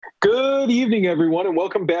Good evening, everyone, and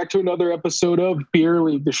welcome back to another episode of Beer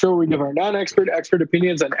League, the show where we give our non-expert, expert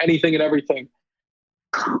opinions on anything and everything.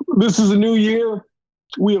 This is a new year.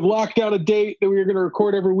 We have locked down a date that we are going to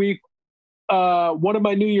record every week. One of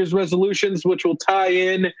my New Year's resolutions, which will tie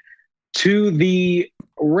in to the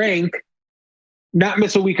rank, not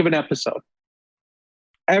miss a week of an episode.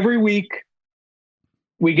 Every week,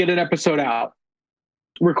 we get an episode out,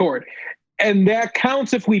 record. And that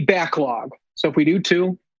counts if we backlog. So if we do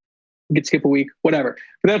two, we get skip a week, whatever.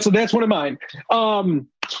 But that's one of mine.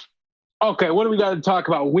 Okay, what do we got to talk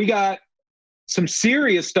about? We got some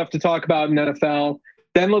serious stuff to talk about in NFL.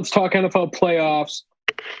 Then let's talk NFL playoffs.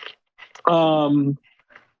 No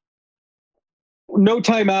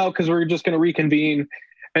timeout because we're just going to reconvene.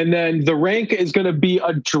 And then the rank is going to be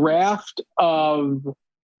a draft of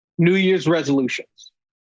New Year's resolutions.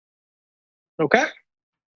 Okay?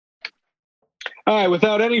 All right,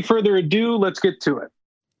 without any further ado, let's get to it.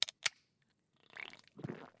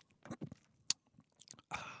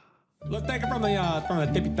 Let's take it from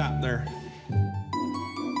the tippy top there.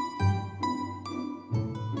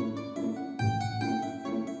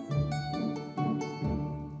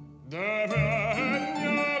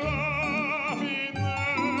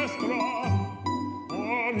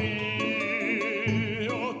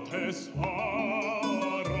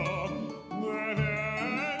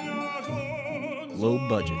 Low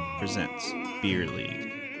Budget presents Beer League.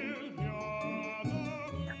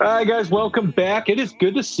 All right, guys, welcome back. It is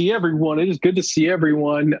good to see everyone.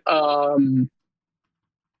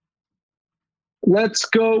 Let's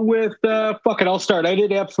go with, fuck it, I'll start. I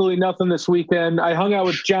did absolutely nothing this weekend. I hung out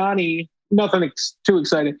with Johnny. Nothing too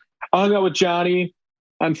exciting. I hung out with Johnny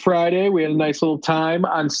on Friday. We had a nice little time.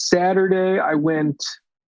 On Saturday, I went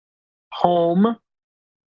home.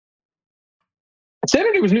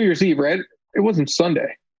 Saturday was New Year's Eve, right? It wasn't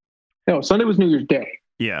Sunday. No, Sunday was New Year's Day.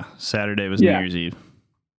 Yeah, Saturday was New Year's Eve.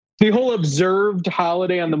 The whole observed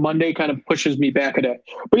holiday on the Monday kind of pushes me back a day.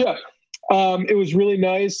 But yeah, it was really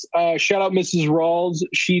nice. Shout out Mrs. Rawls.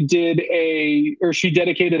 She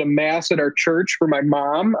dedicated a mass at our church for my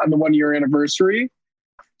mom on the 1-year anniversary.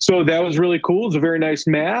 So that was really cool. It was a very nice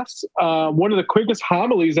mass. One of the quickest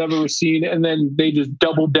homilies I've ever seen. And then they just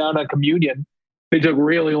doubled down on communion. They took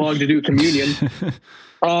really long to do communion.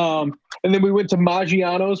 And then we went to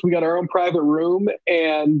Maggiano's. We got our own private room,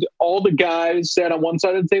 and all the guys sat on one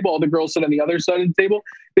side of the table. All the girls sat on the other side of the table.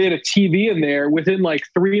 They had a TV in there. Within like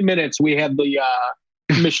 3 minutes, we had the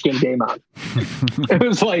Michigan game on.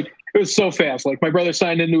 It was so fast. Like my brother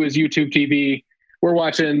signed into his YouTube TV. We're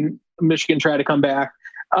watching Michigan try to come back.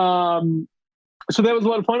 So that was a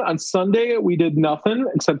lot of fun. On Sunday, we did nothing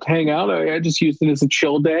except hang out. I just used it as a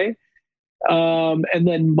chill day. And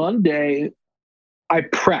then Monday, I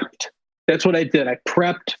prepped. That's what I did. I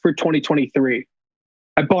prepped for 2023.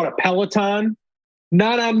 I bought a Peloton,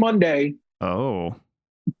 not on Monday. Oh.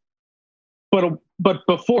 But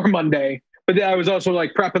before Monday. But I was also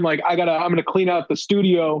like prepping, like I'm going to clean out the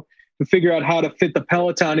studio to figure out how to fit the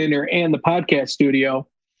Peloton in there and the podcast studio.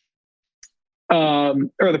 Or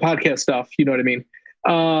the podcast stuff, you know what I mean?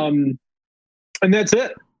 And that's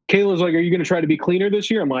it. Kayla's like, are you going to try to be cleaner this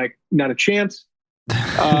year? I'm like, not a chance.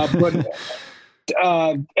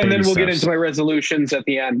 And then we'll get into my resolutions at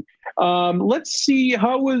the end. Let's see.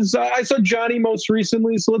 I saw Johnny most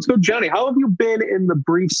recently. So let's go, Johnny. How have you been in the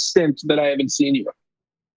brief stint that I haven't seen you?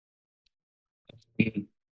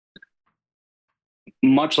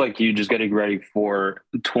 Much like you, just getting ready for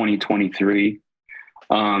 2023.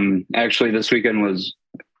 Actually, this weekend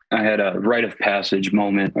I had a rite of passage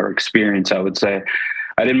moment or experience, I would say.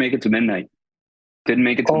 I didn't make it to midnight.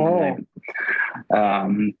 Midnight.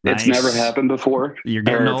 Nice. It's never happened before. You're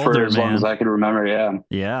getting older, for as long man. as I can remember. Yeah.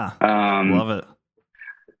 Yeah. Love it.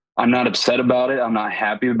 I'm not upset about it. I'm not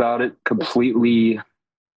happy about it. Completely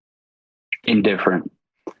indifferent,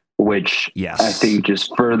 which I think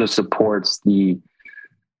just further supports the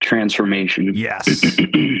transformation. Yes.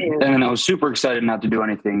 And I was super excited not to do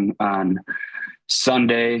anything on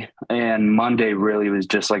Sunday, and Monday really was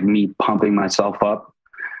just like me pumping myself up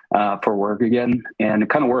for work again, and it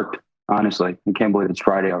kind of worked, honestly. I can't believe it's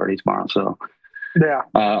Friday already tomorrow. So yeah.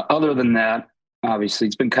 Other than that, obviously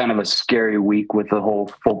it's been kind of a scary week with the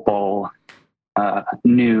whole football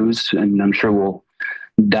news, and I'm sure we'll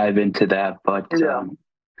dive into that. But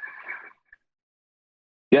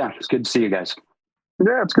yeah, it's good to see you guys.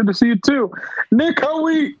 Yeah, it's good to see you too. Nick, how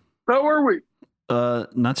are we?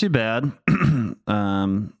 Not too bad.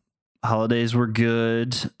 Holidays were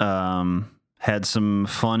good. Had some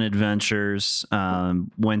fun adventures.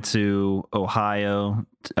 Went to Ohio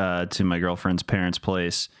to my girlfriend's parents'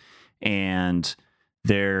 place, and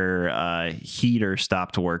their heater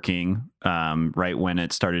stopped working right when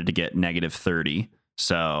it started to get -30.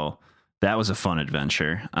 So that was a fun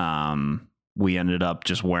adventure. We ended up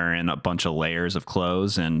just wearing a bunch of layers of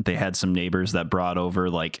clothes, and they had some neighbors that brought over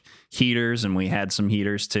like heaters, and we had some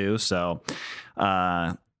heaters too. So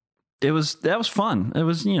that was fun. It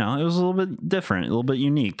was, it was a little bit different, a little bit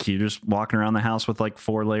unique. You're just walking around the house with like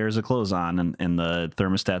 4 layers of clothes on, and the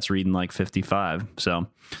thermostat's reading like 55. So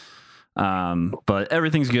but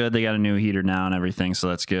everything's good. They got a new heater now and everything, so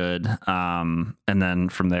that's good. And then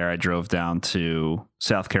from there I drove down to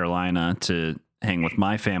South Carolina to hang with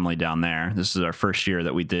my family down there. This is our first year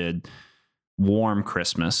that we did warm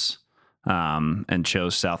Christmas, and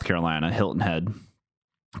chose South Carolina, Hilton Head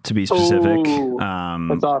to be specific.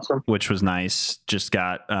 That's awesome. Which was nice. Just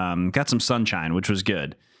got some sunshine, which was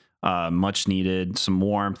good. Much needed, some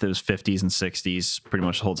warmth. It was 50s and 60s pretty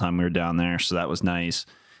much the whole time we were down there, so that was nice.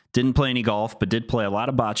 Didn't play any golf, but did play a lot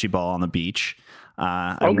of bocce ball on the beach.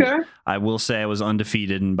 I will say I was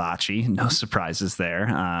undefeated in bocce. No surprises there.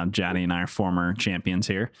 Johnny and I are former champions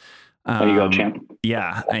here. There you go, champ.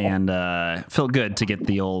 Yeah, and felt good to get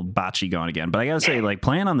the old bocce going again. But I got to say, like,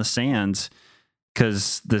 playing on the sands,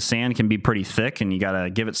 because the sand can be pretty thick and you got to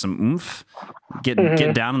give it some oomph, get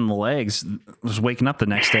down in the legs. I was waking up the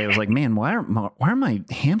next day. I was like, man, why are my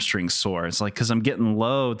hamstrings sore? It's like, because I'm getting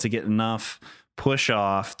low to get enough push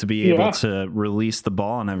off to be able to release the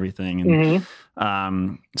ball and everything.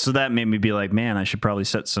 And so that made me be like, man, I should probably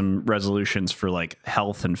set some resolutions for like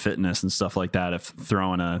health and fitness and stuff like that if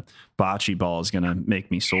throwing a bocce ball is going to make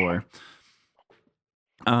me sore.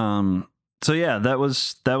 So yeah, that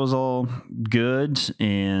was all good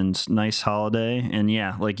and nice holiday. And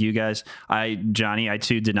yeah, like you guys, Johnny, I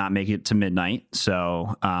too did not make it to midnight.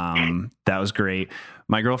 So that was great.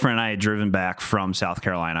 My girlfriend and I had driven back from South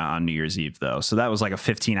Carolina on New Year's Eve though. So that was like a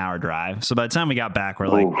 15-hour drive. So by the time we got back, we're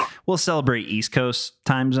like, we'll celebrate East Coast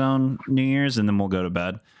time zone New Year's and then we'll go to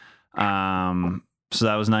bed. So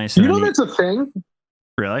that was nice. You know, that's a thing.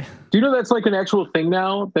 Really? Do you know that's like an actual thing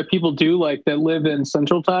now that people do, like that live in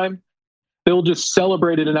Central Time? They'll just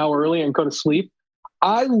celebrate it an hour early and go to sleep.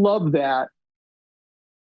 I love that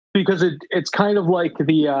because it's kind of like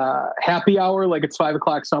the happy hour, like it's 5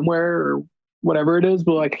 o'clock somewhere or whatever it is,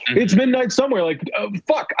 but like it's midnight somewhere. Like,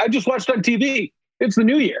 fuck, I just watched on TV. It's the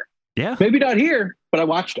new year. Yeah. Maybe not here, but I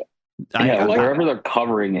watched it. Yeah, wherever they're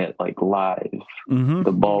covering it, like live,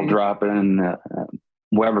 the ball dropping,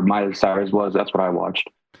 wherever Miley Cyrus was, that's what I watched.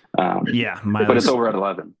 But it's over at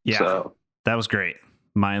 11. Yeah, so that was great.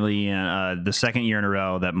 Miley, the second year in a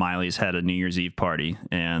row that Miley's had a New Year's Eve party,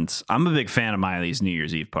 and I'm a big fan of Miley's New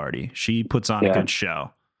Year's Eve party. She puts on a good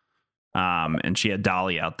show, and she had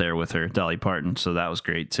Dolly out there with her, Dolly Parton, so that was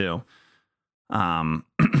great too.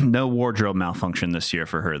 No wardrobe malfunction this year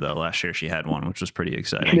for her though. Last year she had one, which was pretty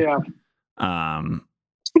exciting. Yeah.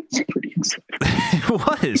 It's pretty exciting. It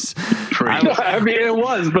was. I mean, it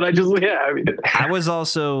was, but I was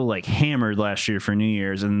also like hammered last year for New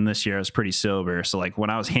Year's, and this year I was pretty sober. So like when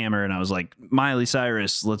I was hammered, I was like, Miley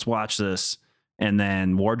Cyrus, let's watch this. And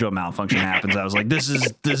then wardrobe malfunction happens. I was like, this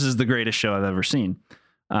is the greatest show I've ever seen.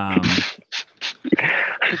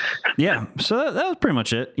 Yeah. So that was pretty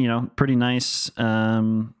much it. Pretty nice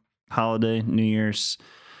holiday, New Year's.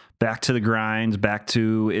 Back to the grind. Back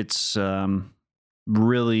to it's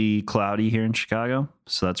really cloudy here in Chicago,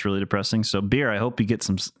 so that's really depressing. So Beer, I hope you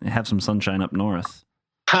have some sunshine up north.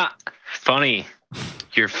 Ha, funny.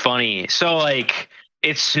 You're funny. So like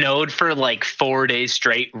it snowed for like 4 days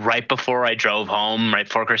straight right before I drove home, right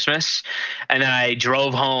before Christmas. And then I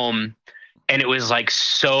drove home and it was like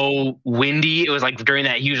so windy. It was like during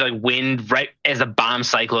that huge like wind right as the bomb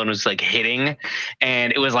cyclone was like hitting,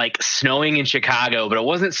 and it was like snowing in Chicago, but it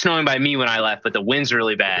wasn't snowing by me when I left, but the wind's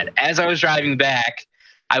really bad. As I was driving back,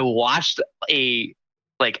 I watched a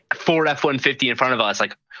like Ford F-150 in front of us.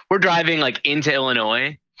 Like we're driving like into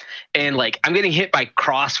Illinois, and like I'm getting hit by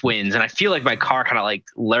crosswinds, and I feel like my car kind of like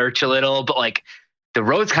lurch a little, but like the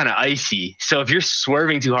road's kind of icy. So if you're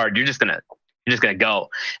swerving too hard, you're just gonna go.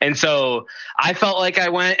 And so I felt like I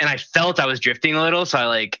went, and I felt I was drifting a little. So I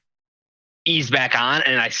like eased back on,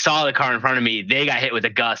 and I saw the car in front of me. They got hit with a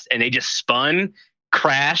gust, and they just spun,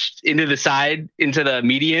 crashed into the side, into the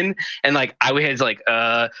median. And like, I was like,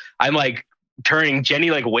 I'm like turning.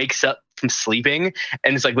 Jenny like wakes up from sleeping,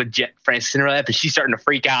 and it's like with Francis in her lap, and she's starting to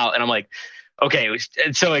freak out. And I'm like, okay.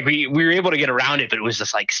 And so like we were able to get around it, but it was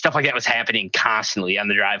just like stuff like that was happening constantly on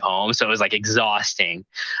the drive home. So it was like exhausting.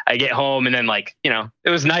 I get home, and then like, it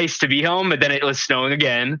was nice to be home, but then it was snowing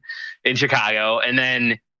again in Chicago. And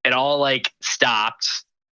then it all like stopped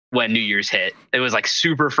when New Year's hit. It was like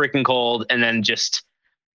super freaking cold. And then just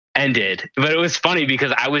ended. But it was funny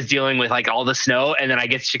because I was dealing with like all the snow, and then I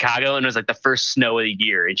get to Chicago and it was like the first snow of the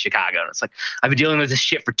year in Chicago. And it's like, I've been dealing with this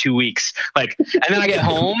shit for 2 weeks. Like, and then I get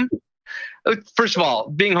home. First of all,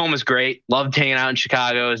 being home was great. Loved hanging out in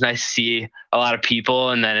Chicago. It was nice to see a lot of people.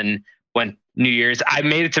 And then when New Year's, I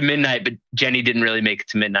made it to midnight, but Jenny didn't really make it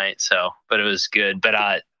to midnight. So, but it was good. But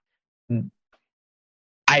I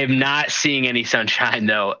am not seeing any sunshine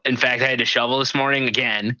though. In fact, I had to shovel this morning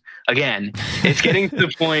again. It's getting to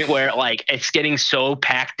the point where like it's getting so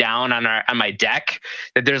packed down on my deck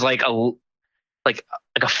that there's like a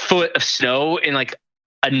foot of snow in like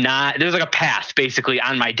there's like a path basically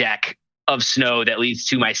on my deck of snow that leads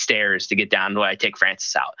to my stairs to get down where I take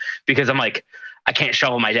Francis out, because I'm like, I can't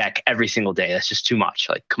shovel my deck every single day. That's just too much.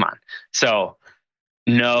 Like, come on. So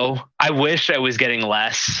no, I wish I was getting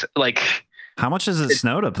less. Like, how much has it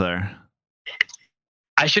snowed up there?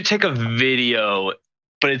 I should take a video,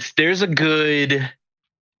 but there's a good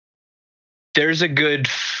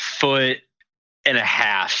foot and a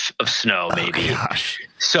half of snow, maybe. Oh, gosh.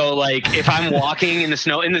 So like if I'm walking in the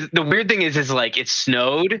snow, and the weird thing is like it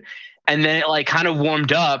snowed and then it like kind of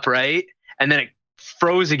warmed up, right? And then it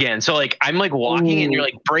froze again. So like I'm like walking and you're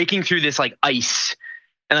like breaking through this like ice,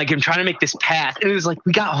 and like I'm trying to make this path. And it was like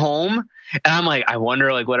we got home and I'm like, I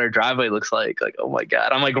wonder like what our driveway looks like. Like, oh my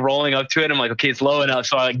God. I'm like rolling up to it. I'm like, okay, it's low enough.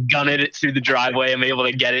 So I like gun it through the driveway. I'm able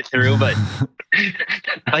to get it through, but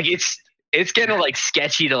like it's getting like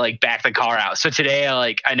sketchy to like back the car out. So today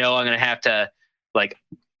I know I'm going to have to like,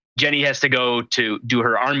 Jenny has to go to do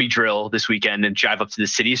her army drill this weekend and drive up to the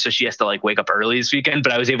city. So she has to like wake up early this weekend,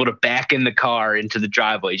 but I was able to back in the car into the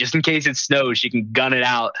driveway just in case it snows. She can gun it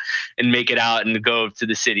out and make it out and go to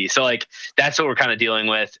the city. So like, that's what we're kind of dealing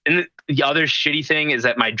with. And the other shitty thing is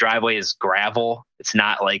that my driveway is gravel. It's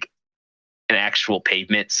not like an actual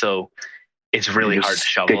pavement. So it's really hard to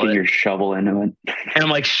shovel sticking it. your shovel into it. And I'm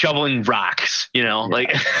like shoveling rocks, you know,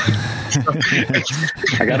 like.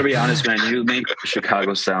 I got to be honest, man. You make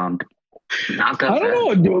Chicago sound not that bad. I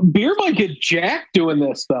don't know. Beer might get jacked doing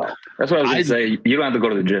this though. That's what I was going to say. You don't have to go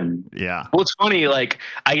to the gym. Yeah. Well, it's funny. Like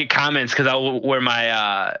I get comments because I'll wear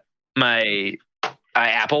my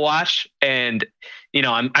Apple Watch, and you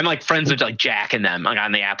know I'm like friends with like Jack and them like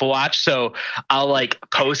on the Apple Watch, so I'll like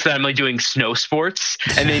post that I'm like doing snow sports,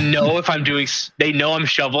 and they know if I'm doing, they know I'm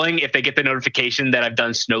shoveling if they get the notification that I've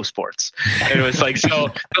done snow sports. And it was like, so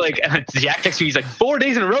like Jack texts me, he's like 4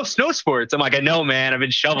 days in a row snow sports. I'm like, I know, man, I've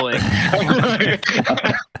been shoveling.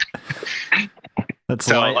 That's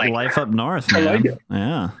so, like, life up north, man. I like it.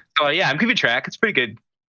 Yeah. So yeah, I'm keeping track. It's pretty good.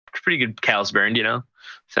 Pretty good calories burned, you know.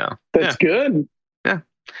 So That's good.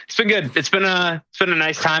 it's been good. It's been a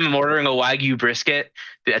nice time. I'm ordering a Wagyu brisket.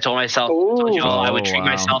 I told y'all I would treat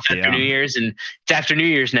myself after New Year's, and it's after New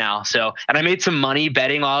Year's now. So, and I made some money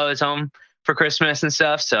betting while I was home for Christmas and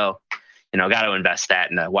stuff. So, you know, got to invest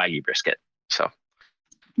that in a Wagyu brisket. So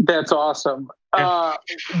That's awesome. Yeah.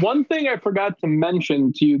 One thing I forgot to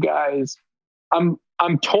mention to you guys, I'm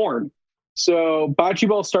torn. So Bocce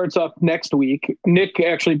Ball starts up next week. Nick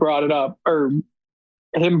actually brought it up, or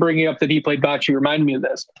him bringing up that he played bocce reminded me of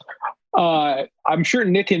this. I'm sure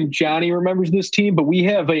Nick and Johnny remembers this team, but we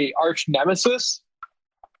have a arch nemesis.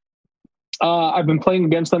 I've been playing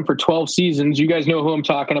against them for 12 seasons. You guys know who I'm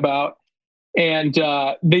talking about. And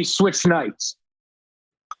they switched nights.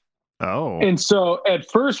 Oh. And so at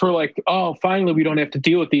first we're like, oh, finally we don't have to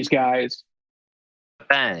deal with these guys.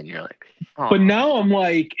 then you're like, oh. But now I'm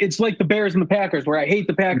like, it's like the Bears and the Packers, where I hate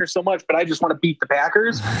the Packers so much, but I just want to beat the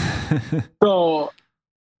Packers. So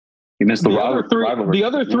you missed the rivalry. The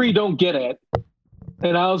other three don't get it.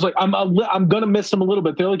 And I was like, I'm going to miss them a little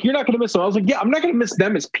bit. They're like, you're not going to miss them. I was like, yeah, I'm not going to miss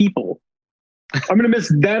them as people. I'm going to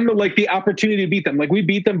miss them, like the opportunity to beat them. Like we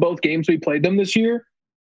beat them both games we played them this year.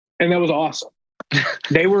 And that was awesome.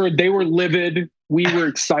 They were livid. We were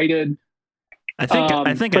excited. I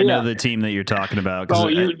think I know the team that you're talking about. Oh,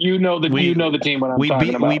 you know the team when I'm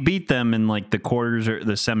talking about. We beat them in like the quarters or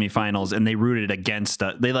the semifinals, and they rooted against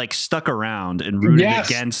us. They like stuck around and rooted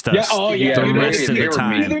against us. The rest of the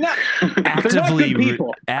time. They're not good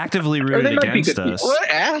people. Actively rooted against us. What?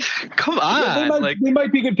 Come on! They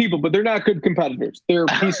might be good people, but they're not good competitors. They're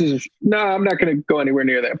pieces of. No, I'm not going to go anywhere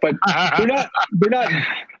near that. But they're not.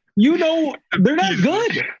 You know, they're not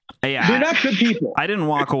good. Yeah, they're not good people. I didn't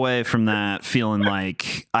walk away from that feeling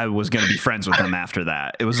like I was going to be friends with them after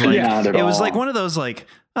that. It was like like one of those like,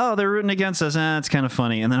 oh, they're rooting against us. It's kind of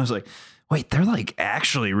funny. And then I was like, wait, they're like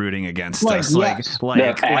actually rooting against us. Yes.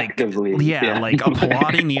 Like actively. Like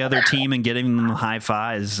applauding the other team and getting them high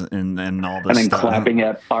fives and all this and then stuff. Clapping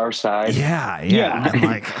at our side. Yeah. I'm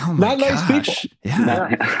like, oh my not gosh. Nice people.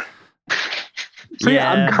 Yeah. So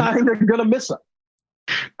I'm kind of gonna miss them.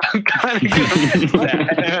 I'm kind of good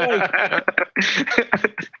at that.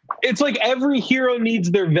 It's like every hero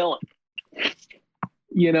needs their villain.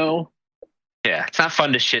 You know? Yeah, it's not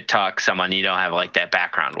fun to shit talk someone you don't have like that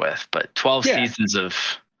background with, but 12 seasons of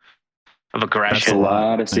aggression. That's a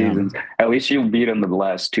lot of seasons. At least you beat him the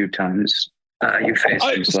last 2 times you faced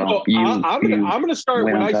him. So I'm gonna start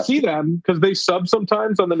when I see them, because they sub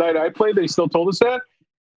sometimes on the night I play. They still told us that.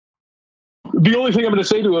 The only thing I'm gonna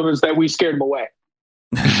say to him is that we scared him away.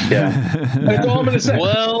 Yeah, that's all I'm gonna say.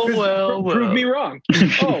 Well. Prove me wrong.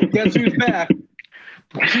 Oh, guess who's back?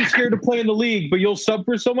 Too scared to play in the league, but you'll sub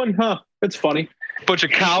for someone? Huh? That's funny. Bunch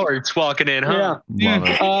of cowards walking in, huh? Yeah.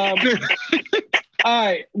 Love it. All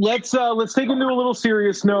right, let's take into a little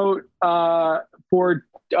serious note.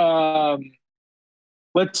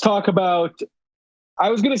 Let's talk about. I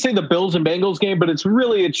was going to say the Bills and Bengals game, but it's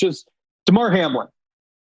just Damar Hamlin.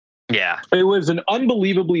 Yeah, it was an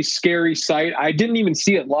unbelievably scary sight. I didn't even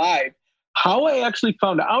see it live. How I actually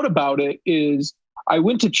found out about it is I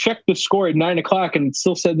went to check the score at 9:00 and it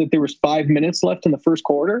still said that there was 5 minutes left in the first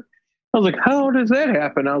quarter. I was like, how does that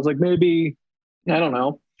happen? I was like, maybe, I don't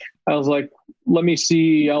know. I was like, let me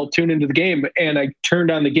see. I'll tune into the game. And I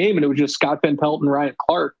turned on the game and it was just Scott Van Pelt and Ryan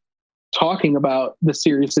Clark talking about the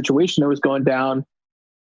serious situation that was going down.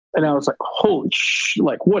 And I was like, holy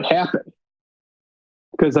like what happened?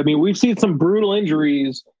 Because I mean, we've seen some brutal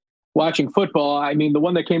injuries watching football. I mean, the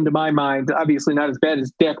one that came to my mind, obviously not as bad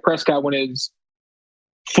as Dak Prescott when his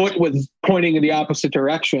foot was pointing in the opposite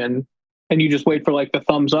direction and you just wait for like the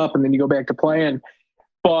thumbs up and then you go back to playing.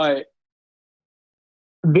 But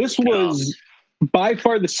this was by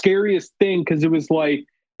far the scariest thing, because it was like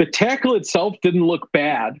the tackle itself didn't look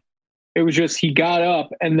bad. It was just he got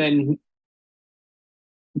up and then,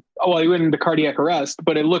 he went into cardiac arrest,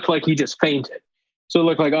 but it looked like he just fainted. So it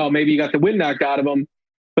looked like, maybe he got the wind knocked out of him,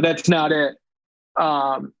 but that's not it.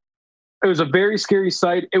 It was a very scary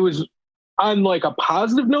sight. It was, on like a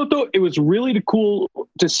positive note though, it was really cool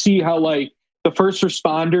to see how like the first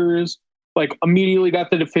responders like immediately got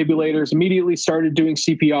the defibrillators, immediately started doing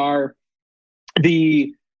CPR.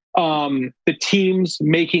 The teams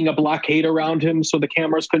making a blockade around him so the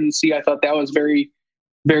cameras couldn't see. I thought that was very,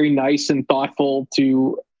 very nice and thoughtful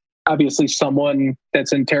to obviously someone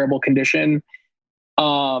that's in terrible condition.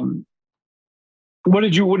 What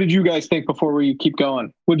did you guys think before we keep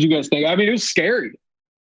going? What did you guys think? I mean, it was scary.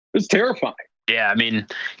 It was terrifying. Yeah, I mean,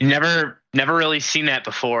 you never really seen that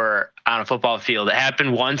before on a football field. It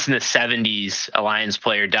happened once in the 70s. A Lions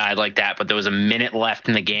player died like that, but there was a minute left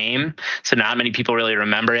in the game, so not many people really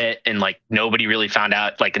remember it, and like nobody really found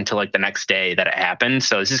out like until like the next day that it happened.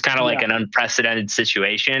 So this is kind of like an unprecedented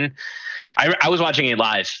situation. I was watching it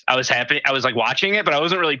live. I was happy. I was like watching it, but I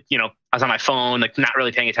wasn't really, I was on my phone, like not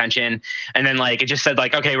really paying attention. And then like it just said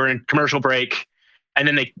like, okay, we're in commercial break, and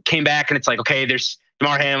then they came back and it's like, okay, there's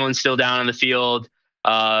Damar Hamlin still down on the field.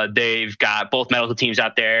 They've got both medical teams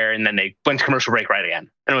out there, and then they went to commercial break right again.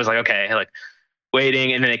 And it was like, okay, like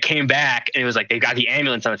waiting. And then it came back and it was like, they got the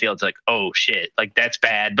ambulance on the field. It's like, oh shit, like that's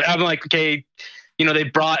bad. But I'm like, okay, they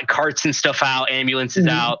brought carts and stuff out, ambulances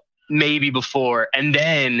out maybe before. And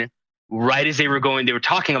then right as they were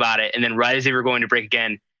talking about it. And then right as they were going to break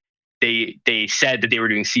again, they said that they were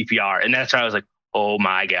doing CPR. And that's why I was like, oh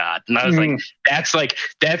my God. And I was like,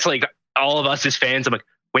 that's like all of us as fans. I'm like,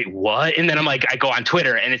 wait, what? And then I'm like, I go on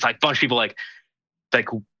Twitter and it's like a bunch of people like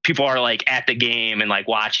people are like at the game and like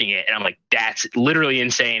watching it. And I'm like, that's literally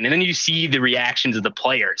insane. And then you see the reactions of the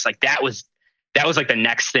players. Like that was like the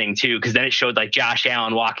next thing too. Cause then it showed like Josh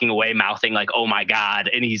Allen walking away, mouthing like, oh my God.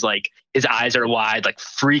 And he's like, his eyes are wide, like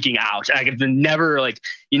freaking out. And I could never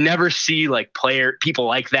you never see like people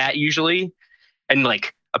like that usually. And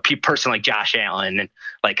like a person like Josh Allen and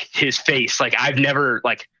like his face, like I've never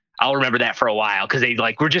I'll remember that for a while. Cause they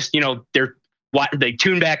like, we're just, they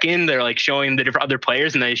tune back in. They're like showing the different other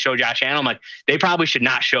players and they show Josh Allen. I'm like, they probably should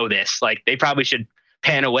not show this. Like they probably should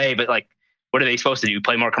pan away, but like, what are they supposed to do?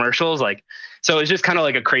 Play more commercials? Like, so it's just kind of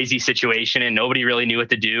like a crazy situation and nobody really knew what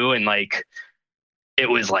to do. And like, it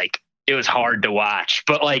was hard to watch,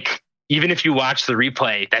 but like, even if you watch the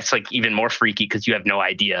replay, that's like even more freaky because you have no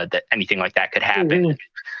idea that anything like that could happen.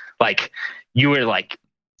 Like you were like,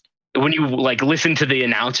 when you like listen to the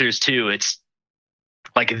announcers too, it's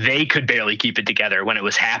like they could barely keep it together when it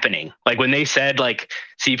was happening. Like when they said like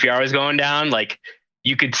CPR was going down, like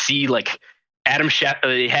you could see like Adam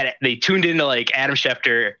Schefter, they tuned into like Adam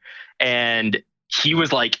Schefter and he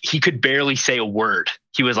was like, he could barely say a word.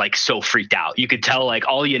 He was like so freaked out. You could tell like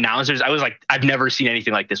all the announcers, I was like, I've never seen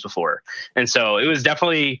anything like this before. And so it was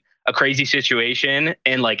definitely a crazy situation.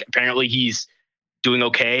 And like, apparently he's doing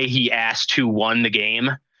okay. He asked who won the game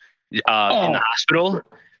in the hospital.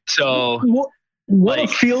 So what like,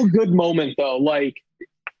 a feel good moment though. Like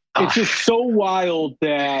it's just so wild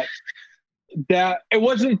that it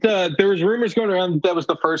wasn't there was rumors going around that was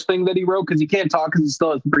the first thing that he wrote because he can't talk because he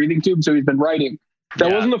still has a breathing tube, so he's been writing.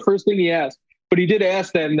 That wasn't the first thing he asked, but he did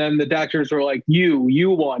ask that, and then the doctors were like, you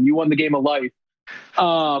won the game of life.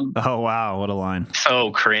 Oh wow, what a line.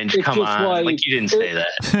 So cringe. Come on. Like you didn't say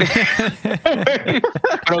that.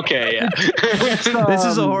 But okay, yeah. This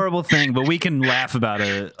is a horrible thing, but we can laugh about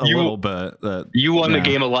it a little bit. You won the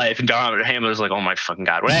game of life, and Don Hamlin was like, "Oh my fucking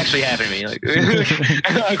god, what actually happened to me?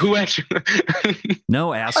 Like, who actually?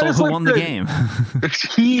 No asshole who won the game.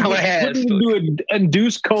 He was put into an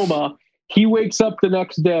induced coma. He wakes up the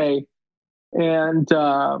next day, and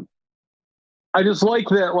I just like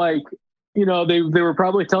that. Like, you know, they were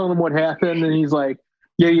probably telling him what happened, and he's like,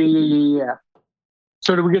 yeah.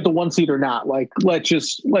 So did we get the 1 seed or not? Like, let's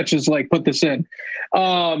just like put this in.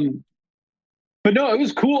 But no, it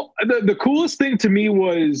was cool. The coolest thing to me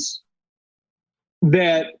was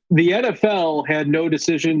that the NFL had no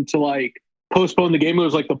decision to like postpone the game. It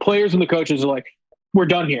was like the players and the coaches are like, we're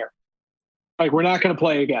done here. Like, we're not going to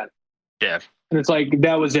play again. Yeah. And it's like,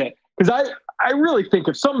 that was it. Because I really think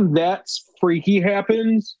if something that's freaky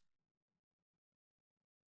happens,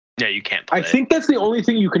 yeah, you can't play. I think that's the only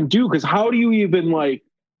thing you can do, because how do you even like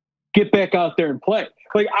get back out there and play?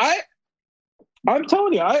 Like I'm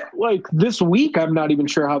telling you, like this week I'm not even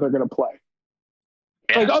sure how they're going to play.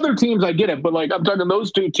 Yeah. Like other teams, I get it, but like I'm talking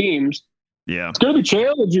those two teams. Yeah, it's going to be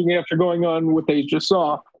challenging after going on what they just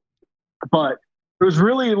saw. But it was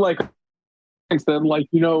really like then, like,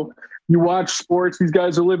 you know, you watch sports; these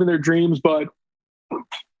guys are living their dreams, but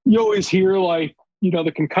you always hear like, you know,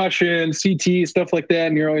 the concussion, CT, stuff like that.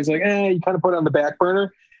 And you're always like, you kind of put it on the back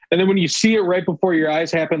burner. And then when you see it right before your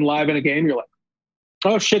eyes happen live in a game, you're like,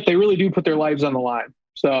 oh shit, they really do put their lives on the line.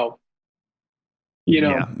 So, you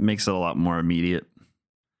know, makes it a lot more immediate.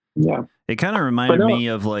 Yeah. It kind of reminded me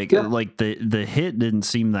of like the hit didn't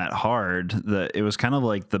seem that hard. It was kind of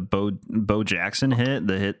like the Bo Jackson hit,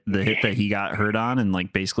 the hit that he got hurt on and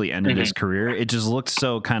like basically ended his career. It just looked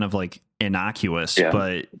so kind of like innocuous,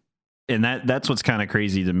 but and that's what's kind of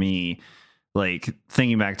crazy to me. Like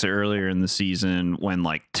thinking back to earlier in the season when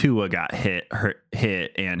like Tua got hit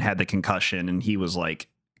and had the concussion and he was like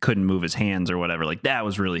couldn't move his hands or whatever. Like that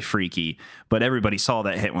was really freaky. But everybody saw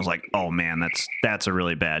that hit and was like, "Oh man, that's a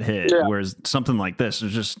really bad hit." Yeah. Whereas something like this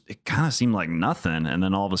was just it kind of seemed like nothing, and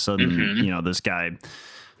then all of a sudden, you know, this guy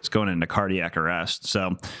is going into cardiac arrest.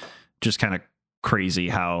 So just kind of crazy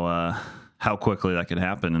how quickly that could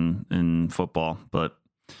happen in football, but.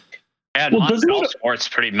 Yeah, all sports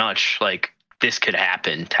pretty much like this could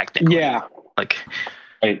happen technically. Yeah, like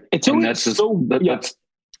it's and that's just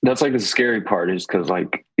that's like the scary part is because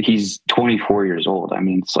like he's 24 years old. I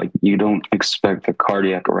mean, it's like you don't expect a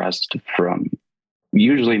cardiac arrest from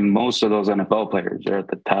usually most of those NFL players. They're at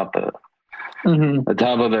the top of the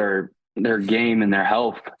top of their game and their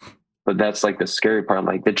health. But that's like the scary part.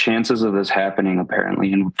 Like the chances of this happening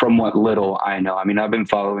apparently, and from what little I know, I mean, I've been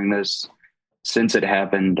following this since it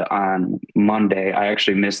happened on Monday. I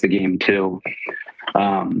actually missed the game too.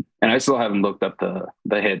 And I still haven't looked up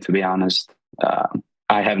the hit, to be honest.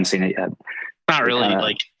 I haven't seen it yet. Not really.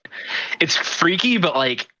 Like it's freaky, but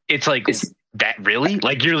like, it's that really?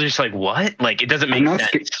 Like, you're just like, what? Like, it doesn't make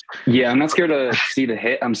sense. I'm not scared to see the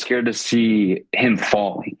hit. I'm scared to see him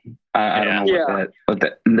falling. I don't know what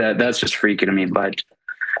that's just freaky to me. But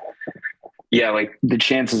yeah, like the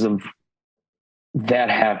chances of that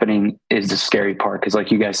happening is the scary part. Because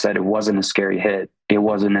like you guys said, it wasn't a scary hit. It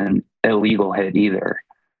wasn't an illegal hit either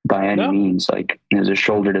by any means. Like it was a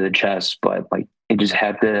shoulder to the chest, but like it just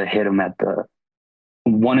had to hit him at the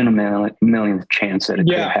 1 in a millionth chance that it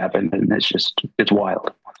could have happened. And it's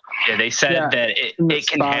wild. Yeah. They said that it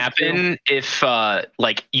can happen if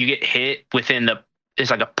like you get hit within it's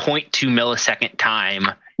like a 0.2 millisecond time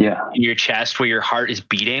in your chest where your heart is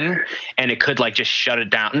beating, and it could like just shut it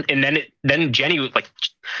down. And then Jenny was like,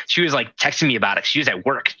 she was like texting me about it. She was at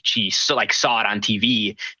work. She saw it on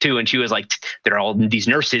TV too. And she was like, there are all these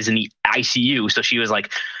nurses in the ICU. So she's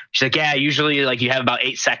like, yeah, usually like you have about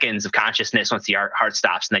 8 seconds of consciousness once the heart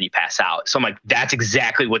stops and then you pass out. So I'm like, that's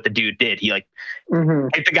exactly what the dude did. He like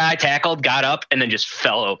hit the guy, tackled, got up, and then just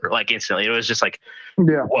fell over like instantly. It was just like,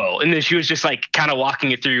 whoa. And then she was just like kind of walking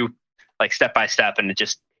it through like step by step, and it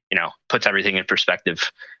just, you know, puts everything in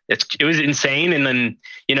perspective. It was insane. And then,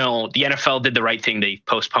 you know, the NFL did the right thing. They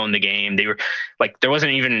postponed the game. They were like, there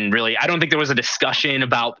wasn't even really, I don't think there was a discussion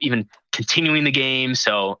about even continuing the game.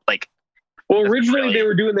 So like, well, originally they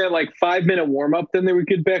were doing that like 5-minute warm up, then they would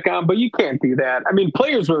get back on, but you can't do that. I mean,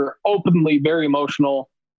 players were openly very emotional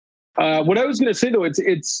What I was going to say though,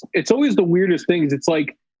 it's always the weirdest things. It's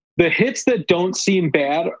like the hits that don't seem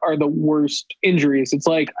bad are the worst injuries. It's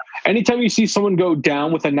like anytime you see someone go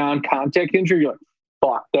down with a non-contact injury, you're like,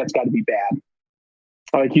 fuck, that's got to be bad.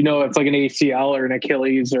 Like, it's like an ACL or an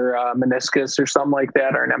Achilles or a meniscus or something like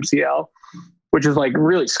that, or an MCL, which is like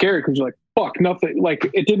really scary because you're like, fuck, nothing. Like,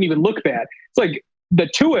 it didn't even look bad. It's like the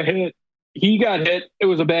Tua hit, he got hit. It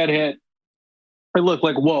was a bad hit. It looked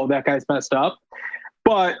like, whoa, that guy's messed up.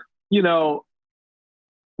 But,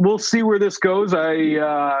 we'll see where this goes.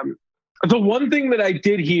 The one thing that I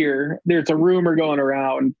did hear, there's a rumor going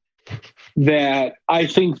around that I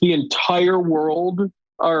think the entire world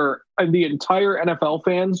or the entire NFL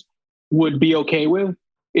fans would be okay with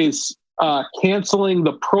is canceling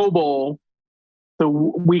the Pro Bowl, the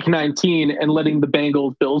week 19, and letting the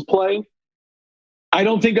Bengals Bills play. I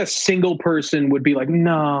don't think a single person would be like,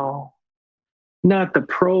 no, not the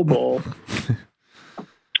Pro Bowl.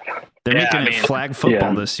 They're making it flag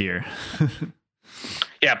football this year.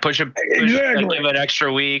 Yeah, push give it an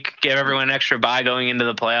extra week, give everyone an extra bye going into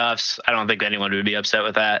the playoffs. I don't think anyone would be upset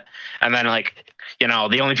with that. And then,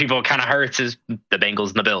 the only people it kind of hurts is the Bengals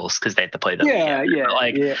and the Bills because they have to play them.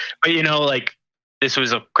 But this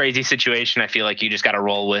was a crazy situation. I feel like you just got to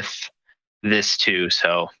roll with this too.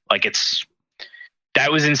 So,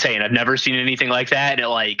 that was insane. I've never seen anything like that.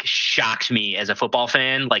 It shocked me as a football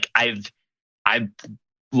fan. I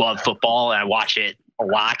love football and I watch it a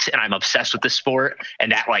lot and I'm obsessed with the sport,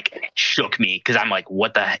 and that shook me because I'm like,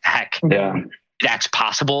 what the heck? Yeah, that's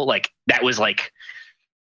possible. That was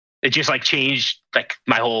it just changed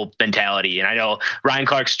my whole mentality. And I know Ryan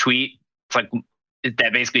Clark's tweet,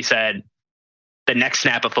 that basically said the next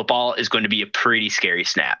snap of football is going to be a pretty scary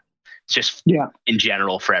snap. It's just in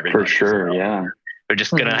general for everybody. For sure. So yeah. We're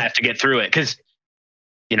just going to have to get through it because,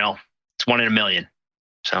 it's 1 in a million.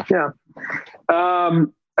 So, all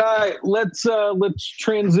right, let's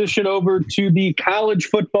transition over to the college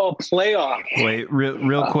football playoff. Wait,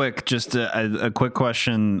 real quick, just a quick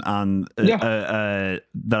question on that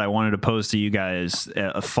I wanted to pose to you guys.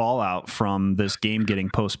 A fallout from this game getting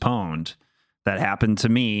postponed that happened to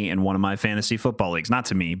me in one of my fantasy football leagues. Not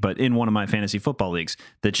to me, but in one of my fantasy football leagues.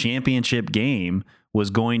 The championship game was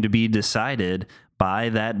going to be decided by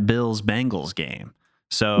that Bills-Bengals game.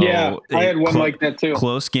 So yeah, I had one like that too.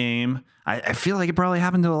 Close game. I feel like it probably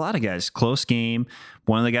happened to a lot of guys. Close game.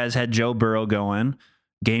 One of the guys had Joe Burrow going.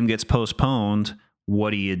 Game gets postponed.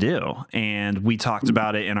 What do you do? And we talked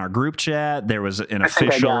about it in our group chat. There was an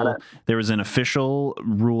official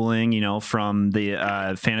ruling, from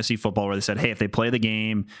the fantasy football where they said, hey, if they play the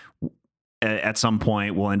game at some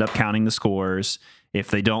point, we'll end up counting the scores. If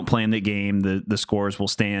they don't play in the game, the scores will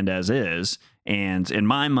stand as is. And in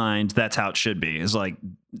my mind, that's how it should be. It's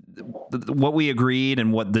what we agreed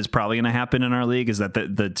and what is probably going to happen in our league is that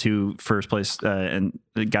the two first place and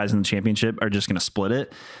the guys in the championship are just going to split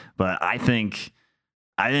it. But I think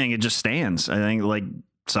it just stands. I think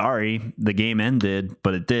sorry, the game ended,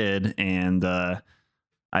 but it did. And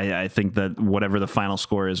I think that whatever the final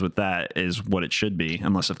score is with that is what it should be,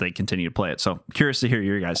 unless if they continue to play it. So curious to hear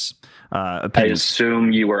your guys' opinions. I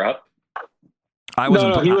assume you were up. I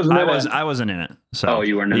wasn't in it. So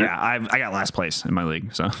you weren't in it? Yeah, I got last place in my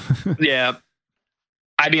league. So yeah,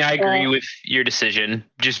 I mean, I agree with your decision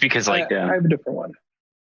just because I have a different one.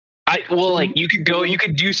 You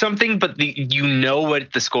could do something, but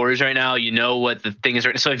what the score is right now. You know what the thing is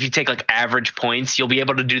right now. So if you take average points, you'll be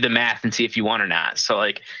able to do the math and see if you want or not. So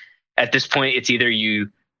at this point, it's either you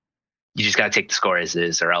just got to take the score as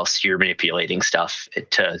is, or else you're manipulating stuff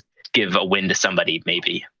to give a win to somebody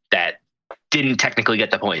maybe that didn't technically get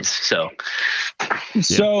the points.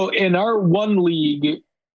 So in our one league,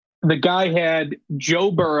 the guy had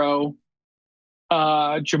Joe Burrow,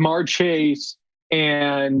 Jamar Chase,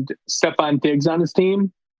 and Stephon Diggs on his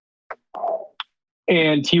team.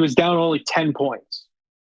 And he was down only 10 points.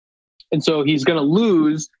 And so he's going to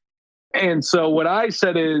lose. And so what I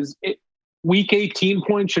said is week 18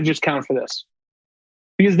 points should just count for this.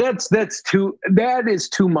 Because that is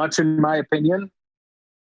too much in my opinion.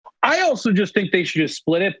 I also just think they should just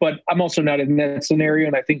split it, but I'm also not in that scenario.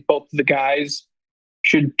 And I think both of the guys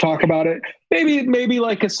should talk about it. Maybe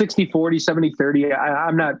like a 60-40, 70-30.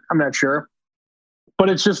 I'm not sure. But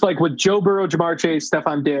it's just with Joe Burrow, Jamar Chase,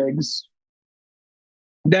 Stephon Diggs,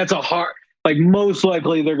 that's a hard, most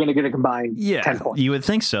likely they're going to get a combined 10 points. You would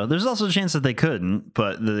think so. There's also a chance that they couldn't,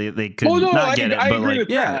 but they could get it. I but agree with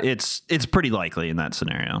that. it's pretty likely in that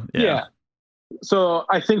scenario. Yeah. So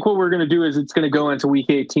I think what we're going to do is it's going to go into week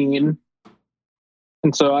 18.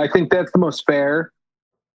 And so I think that's the most fair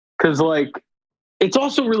because it's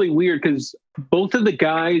also really weird because both of the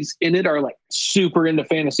guys in it are like super into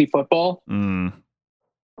fantasy football, Mm.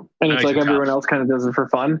 and it's Nice like job. everyone else kind of does it for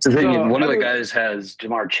fun. The thing is, So, one of the I mean, guys has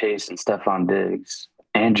Jamar Chase and Stephon Diggs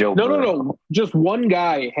and Joe No, Burrow. no. Just one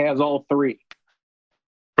guy has all three,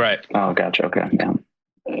 Right. Oh, gotcha. Okay. Yeah.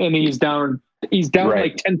 and he's down. He's down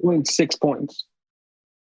Right. like 10.6 points.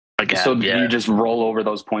 Again, So do yeah. you just roll over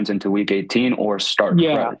those points into week 18 or start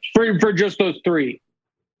Yeah, fresh? for just those three.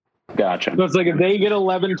 Gotcha. So it's like if they get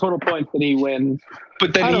 11 total points, then he wins. But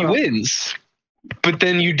I then don't he know. wins. But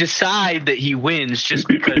then you decide that he wins just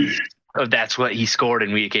because of that's what he scored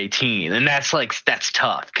in week 18. And that's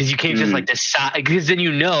tough because you can't just like decide, because then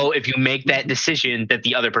you know if you make that decision that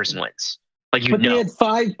the other person wins. Like, you But they know. had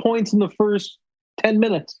 5 points in the first 10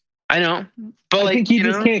 minutes. I know. But I think you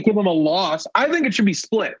just can't give them a loss. I think it should be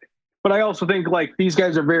split. But I also think like these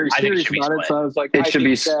guys are very I think it serious should be about it. split. So I was like, It I should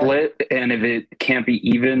be think that- split, and if it can't be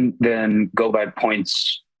even, then go by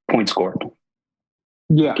points scored.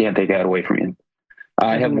 Yeah. Can't take that away from you.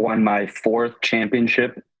 I have Mhm. won my 4th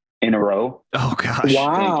championship in a row. Oh gosh.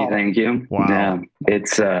 Wow. Thank you. Wow. Yeah,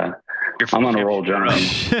 it's I'm on a roll, gentlemen.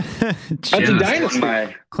 That's a Jim,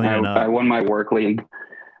 dynasty. clean it I up. won my work league.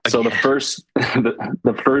 So the first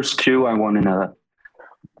the first 2 I won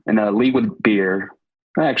in a league with beer.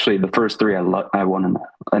 Actually, the first 3 I won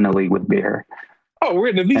in a league with beer. Oh, we're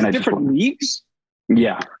in these And I just different won. leagues?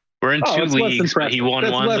 Yeah. We're in Oh, 2 it's less leagues, but he impressive. won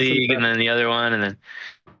That's one less league and impressive. then the other one, and then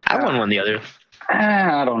I won one the other.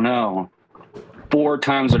 I don't know. 4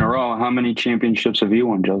 times in a row. How many championships have you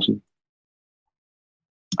won, Joseph?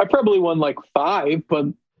 I probably won like 5, but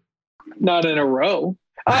not in a row.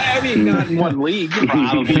 I mean, not in one league.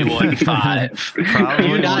 Probably won 5. Probably Do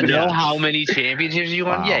you not won, know yeah. how many championships you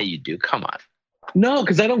won? Wow. Yeah, you do. Come on. No,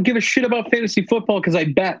 because I don't give a shit about fantasy football because I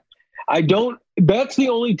bet. I don't. That's the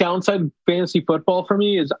only downside of fantasy football for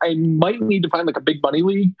me is I might need to find like a big money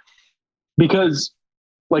league because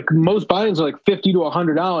like most buy-ins are like $50 to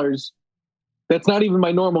 $100. That's not even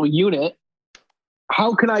my normal unit.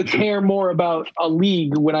 How can I care more about a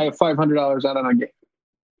league when I have $500 out on a game?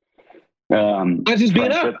 That's just being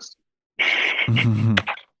Friendships. honest.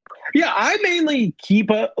 Yeah, I mainly keep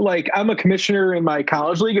I'm a commissioner in my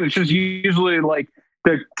college league, and it's just usually like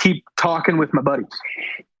to keep talking with my buddies,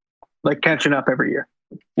 like catching up every year.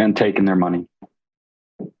 And taking their money.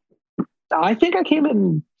 I think I came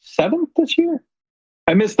in 7th this year.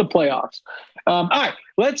 I missed the playoffs. All right,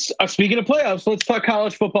 let's. Speaking of playoffs, let's talk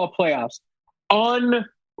college football playoffs.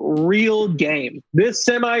 Unreal game. This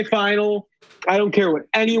semifinal. I don't care what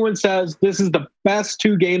anyone says. This is the best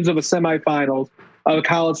 2 games of a semifinals of a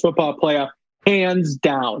college football playoff, hands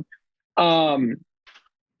down.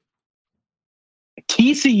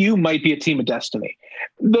 TCU might be a team of destiny.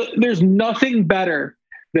 There's nothing better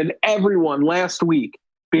than everyone last week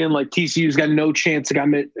being like TCU's got no chance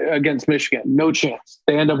against Michigan. No chance.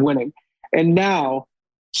 They end up winning. And now,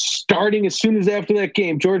 starting as soon as after that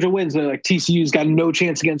game, Georgia wins. They're like, TCU's got no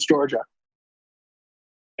chance against Georgia.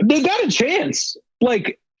 They got a chance.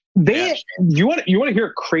 Like you want to hear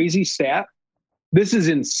a crazy stat? This is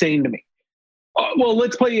insane to me. Well,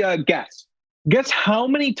 let's play guess. Guess how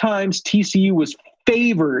many times TCU was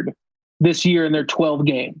favored this year in their 12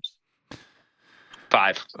 games?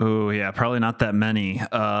 5. Oh yeah, probably not that many.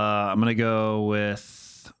 I'm gonna go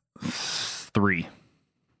with 3.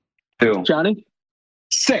 2. Johnny?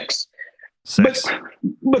 6. 6.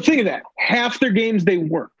 But think of that. Half their games they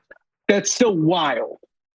weren't. That's still wild.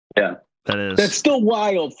 That is. That's still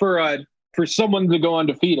wild for someone to go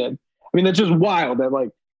undefeated. I mean, that's just wild that like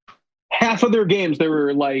half of their games they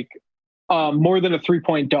were like more than a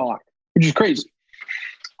 3-point dog, which is crazy.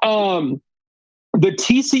 The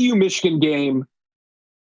TCU Michigan game,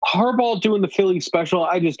 Harbaugh doing the Philly special,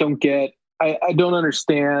 I just don't get. I don't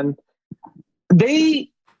understand.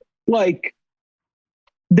 They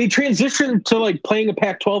transitioned to like playing a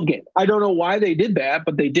Pac-12 game. I don't know why they did that,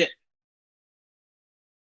 but they did.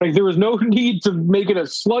 Like there was no need to make it a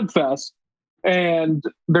slugfest, and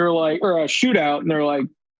they're like, or a shootout, and they're like,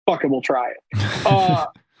 "Fuck it, we'll try it."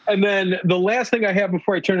 And then the last thing I have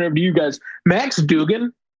before I turn it over to you guys, Max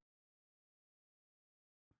Duggan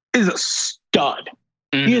is a stud.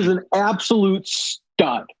 He is an absolute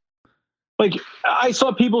stud. Like I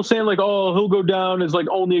saw people saying like, "Oh, he'll go down as like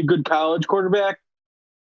only a good college quarterback."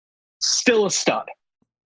 Still a stud.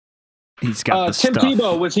 He's got the Tim stuff.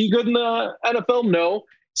 Tebow, was he good in the NFL? No.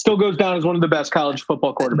 Still goes down as one of the best college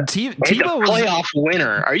football quarterbacks. He's a Tebow was playoff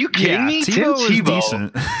winner. Are you kidding me? Tebow was Tim Tebow.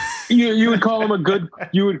 decent. You would call him a good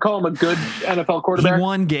NFL He quarterback.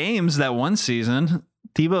 won games that one season.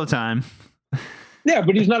 Tebow time. Yeah,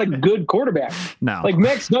 but he's not a good quarterback. No. Like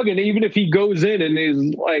Max Duggan, even if he goes in and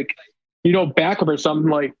is like, backup or something,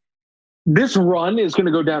 like this run is going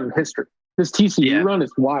to go down in history. This TCU run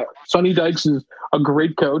is wild. Sonny Dykes is a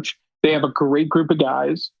great coach. They have a great group of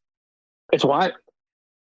guys. It's wild.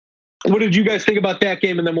 What did you guys think about that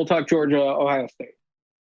game? And then we'll talk Georgia, Ohio State.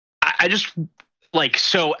 I just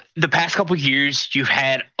so the past couple of years, you've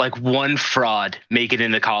had like one fraud make it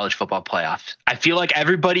in the college football playoffs. I feel like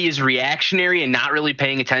everybody is reactionary and not really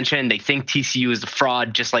paying attention. They think TCU is a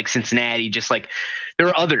fraud, just like Cincinnati, just like there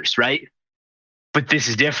are others, right? But this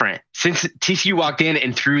is different. Since TCU walked in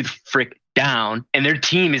and threw the frick down, and their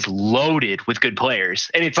team is loaded with good players,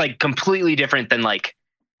 and it's like completely different than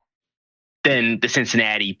the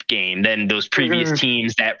Cincinnati game, than those previous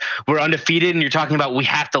teams that were undefeated. And you're talking about, we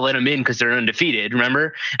have to let them in because they're undefeated,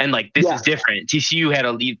 remember? And like, this is different. TCU had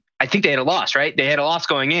I think they had a loss, right? They had a loss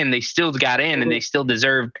going in. They still got in and they still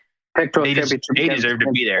deserved, they deserve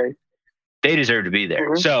to be there. They deserve to be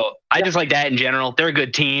there. So I just like that in general. They're a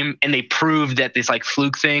good team, and they proved that this like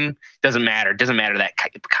fluke thing doesn't matter. It doesn't matter that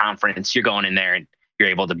conference. You're going in there and you're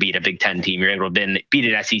able to beat a Big Ten team. You're able to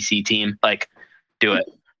beat an SEC team. Like, do it.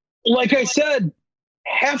 Like I said,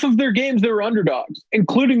 half of their games, they were underdogs,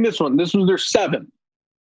 including this one. This was their 7th.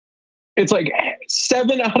 It's like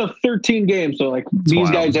 7 out of 13 games. So like these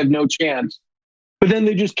guys have no chance. But then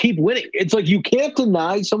they just keep winning. It's like you can't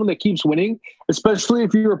deny someone that keeps winning, especially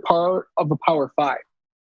if you're a part of a Power 5.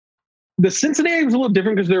 The Cincinnati was a little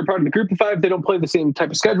different because they're a part of the Group of 5. They don't play the same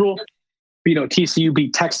type of schedule. TCU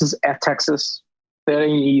beat Texas at Texas. That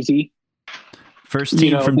ain't easy. First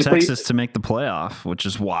team from Texas to make the playoff, which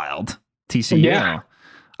is wild. TCU. Yeah.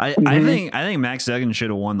 I think Max Duggan should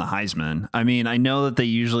have won the Heisman. I mean, I know that they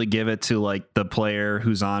usually give it to like the player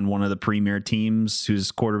who's on one of the premier teams,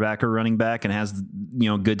 who's quarterback or running back and has,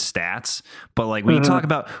 good stats. But like when you talk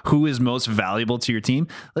about who is most valuable to your team,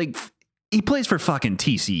 like he plays for fucking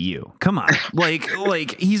TCU. Come on.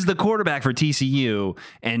 like he's the quarterback for TCU,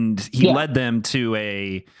 and he led them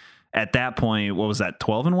to at that point, what was that,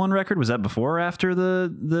 12-1 record? Was that before or after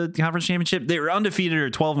the conference championship? They were undefeated or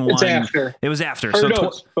 12-1. It's after. It was after.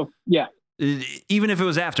 Yeah. Even if it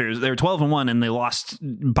was after, they were 12-1 and they lost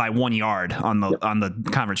by 1 yard on the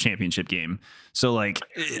conference championship game. So like,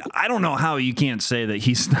 I don't know how you can't say that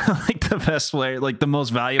he's not like the best player, like the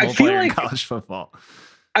most valuable player in college football.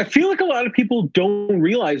 I feel like a lot of people don't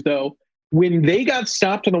realize though, when they got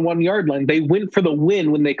stopped on the 1 yard line, they went for the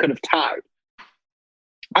win when they could have tied.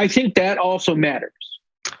 I think that also matters.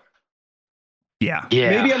 Yeah.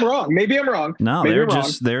 Maybe I'm wrong. No,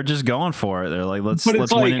 they're just going for it. They're like, let's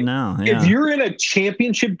win it now. Yeah. If you're in a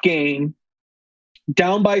championship game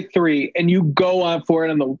down by 3 and you go on for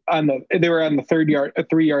it they were on the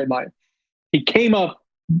 3-yard line. He came up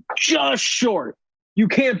just short. You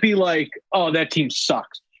can't be like, oh, that team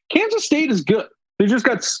sucks. Kansas State is good. They just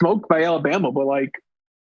got smoked by Alabama, but like,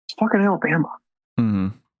 it's fucking Alabama. Mm-hmm.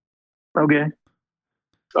 Okay.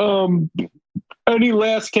 Any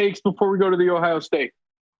last takes before we go to the Ohio State?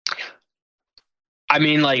 I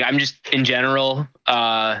mean, like, I'm just in general,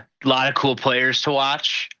 a lot of cool players to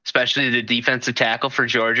watch, especially the defensive tackle for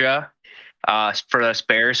Georgia. For us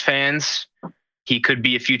Bears fans, he could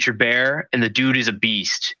be a future Bear, and the dude is a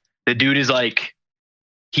beast. The dude is like,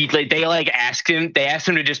 they asked him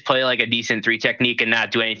to just play like a decent 3 technique and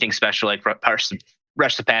not do anything special, like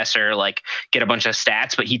rush the passer, like get a bunch of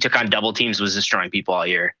stats, but he took on double teams, was destroying people all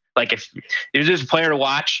year. Like if there's this player to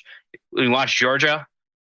watch, when you watch Georgia,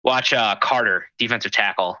 watch Carter, defensive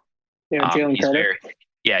tackle. Yeah, Jalen Carter.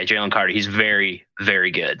 Jalen Carter. He's very,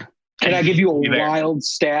 very good. Can I give you a wild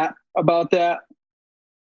stat about that?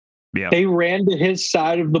 Yeah. They ran to his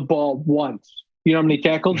side of the ball once. You know how many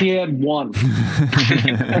tackles he had? 1.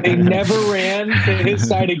 They never ran to his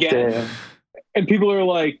side again. Damn. And people are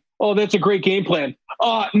like, oh, that's a great game plan.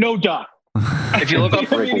 No, duh. If you look up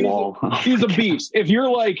brick wall, he's a beast. If you're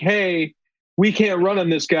like, hey, we can't run on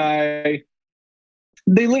this guy,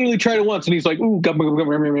 they literally tried it once, and he's like, ooh,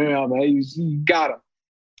 he's got him.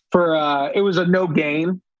 It was a no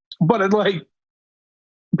gain, but it, like,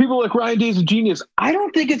 people like Ryan Day's a genius. I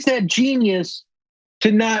don't think it's that genius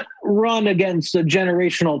to not run against a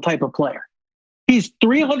generational type of player. He's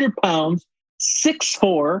 300 pounds,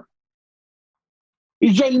 6'4".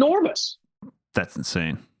 He's ginormous. That's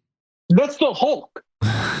insane. That's the Hulk.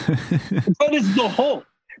 That is the Hulk.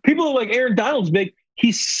 People are like, Aaron Donald's big.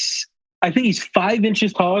 I think he's 5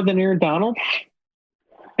 inches taller than Aaron Donald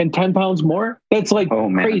and 10 pounds more. That's like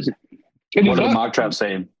crazy. And what did Mock Trap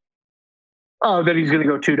saying? Oh, that he's going to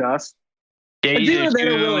go 2 to us. Yeah, it's either that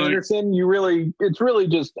or Will Anderson. It's really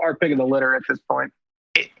just our pick of the litter at this point.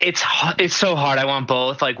 It's so hard. I want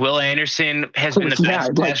both. Like Will Anderson has been the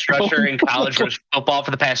best pass rusher in college football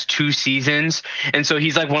for the past 2 seasons, and so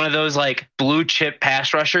he's like one of those like blue chip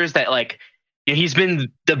pass rushers that like he's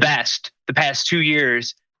been the best the past 2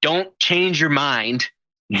 years. Don't change your mind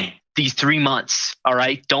these 3 months. All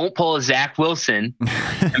right, don't pull a Zach Wilson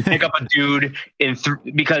and pick up a dude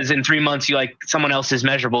because in 3 months you like someone else's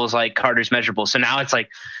measurable is like Carter's measurable. So now it's like,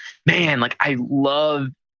 man, like I love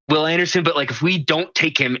Will Anderson, but like if we don't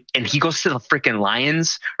take him and he goes to the freaking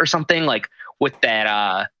Lions or something, like with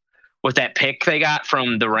that pick they got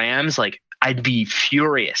from the Rams, like I'd be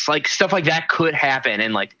furious. Like stuff like that could happen,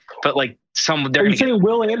 and like, but like Are you saying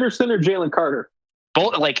Will Anderson or Jalen Carter?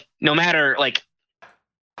 Both, like no matter like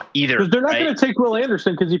either. Because they're not going to take Will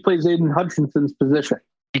Anderson because he plays Aiden Hutchinson's position.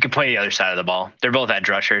 He could play the other side of the ball. They're both edge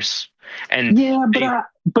rushers, and yeah,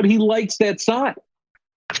 but he likes that side.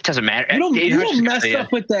 It doesn't matter. You don't mess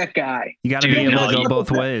up with that guy. You got to be able to go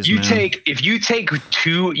both ways. If you take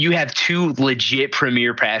two, you have 2 legit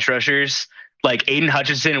premier pass rushers like Aiden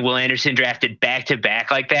Hutchinson and Will Anderson drafted back to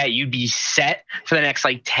back like that. You'd be set for the next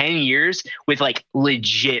like 10 years with like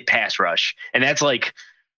legit pass rush, and that's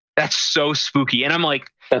so spooky. And I'm like,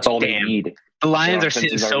 that's all they need. The Lions are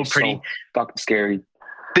sitting so pretty. So fucking scary.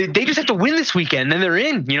 They just have to win this weekend, then they're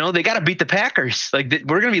in. You know, they got to beat the Packers. Like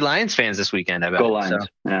we're gonna be Lions fans this weekend. I bet. Go Lions. So,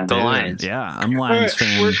 yeah, go Lions. Yeah, I'm Lions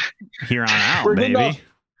fan here on out, baby.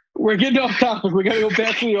 We're getting off topic. We got to go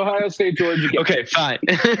back to the Ohio State Georgia game. Okay, fine.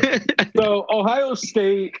 So Ohio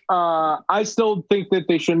State, I still think that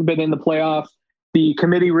they shouldn't have been in the playoff. The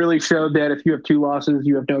committee really showed that if you have 2 losses,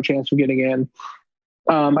 you have no chance of getting in.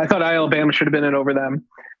 I thought Alabama should have been in over them,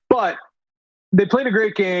 but they played a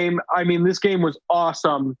great game. I mean, this game was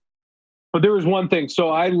awesome, but there was one thing. So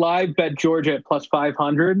I live bet Georgia at plus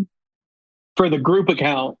 500 for the group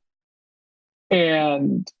account.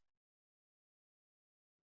 And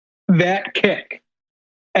that kick,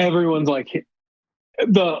 everyone's like,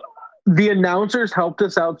 the announcers helped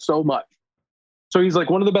us out so much. So he's like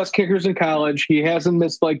one of the best kickers in college. He hasn't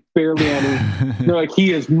missed like barely any. They're like,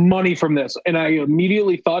 he is money from this. And I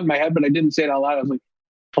immediately thought in my head, but I didn't say it out loud. I was like,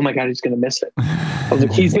 oh my God, he's going to miss it. I was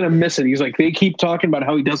like, he's going to miss it. He's like, they keep talking about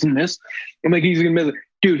how he doesn't miss. I'm like, he's going to miss it.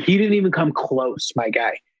 Dude, he didn't even come close, my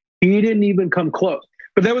guy. He didn't even come close.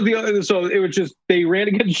 But that was the other. So it was just, they ran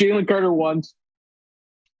against Jalen Carter once.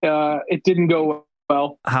 It didn't go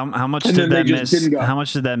well. How much did that miss? How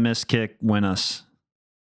much did that miss kick win us?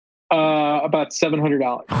 About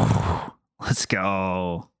 $700. Let's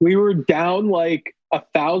go. We were down like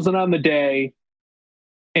 1,000 on the day.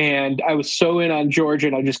 And I was so in on Georgia,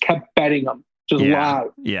 and I just kept betting them, just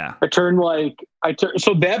loud. Yeah.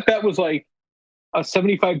 So that bet was like a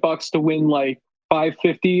 $75 to win like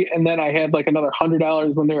 $550, and then I had like another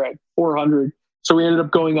 $100 when they were at $400. So we ended up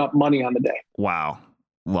going up money on the day. Wow,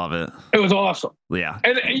 love it. It was awesome. Yeah.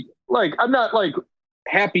 And like, I'm not like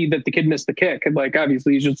happy that the kid missed the kick, and like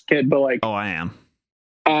obviously he's just a kid, but like, oh, I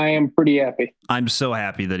am pretty happy. I'm so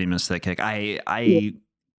happy that he missed that kick. I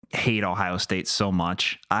hate Ohio State so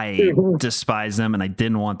much. I despise them, and I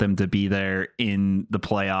didn't want them to be there in the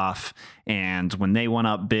playoff. And when they went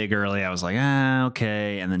up big early, I was like,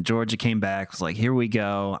 okay. And then Georgia came back. I was like, here we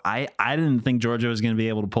go. I didn't think Georgia was going to be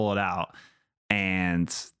able to pull it out,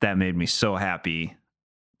 and that made me so happy.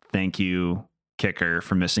 Thank you, kicker,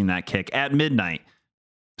 for missing that kick at midnight.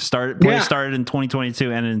 Started in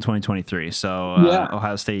 2022, ended in 2023. So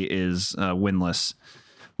Ohio State is winless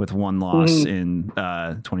with 1 loss in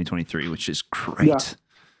 2023, which is great. Yeah.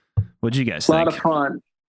 What did you guys think? A lot of fun.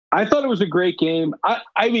 I thought it was a great game.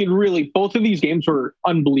 I mean, really, both of these games were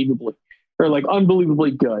unbelievably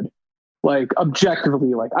good. Like,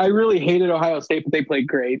 objectively, like, I really hated Ohio State, but they played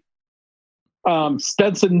great.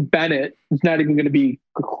 Stetson Bennett is not even going to be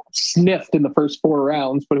sniffed in the first 4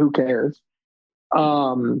 rounds, but who cares? It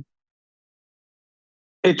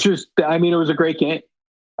was a great game.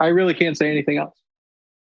 I really can't say anything else.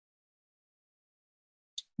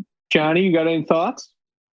 Johnny, you got any thoughts?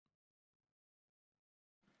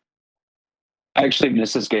 I actually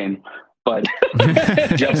missed this game, but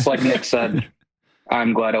just like Nick said,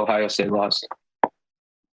 I'm glad Ohio State lost.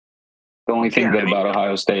 The only thing good about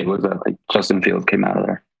Ohio State was that like Justin Fields came out of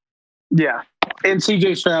there. Yeah, and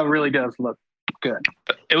CJ Stroud really does look good.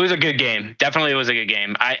 It was a good game. Definitely, it was a good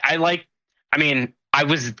game. I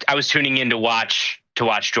was tuning in to watch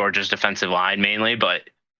Georgia's defensive line mainly, but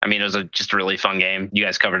I mean, it was just a really fun game. You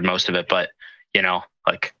guys covered most of it, but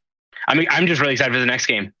I'm just really excited for the next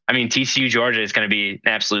game. I mean, TCU Georgia is going to be an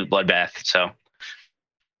absolute bloodbath, so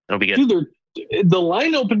it'll be good. Dude, the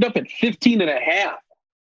line opened up at 15.5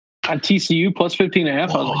 on TCU plus 15.5. I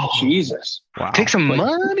was like, Jesus. Wow. Take some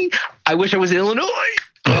money. I wish I was in Illinois.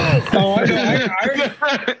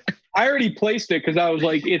 Oh, I already placed it because I was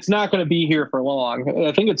like, it's not going to be here for long.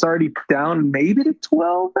 I think it's already down maybe to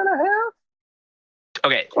 12 and a half.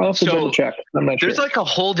 Okay, I'll have to so double check. I'm not there's sure. like a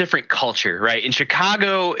whole different culture, right? In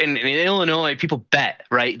Chicago and in Illinois, people bet,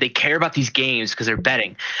 right? They care about these games because they're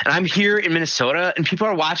betting. And I'm here in Minnesota, and people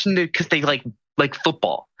are watching it because they like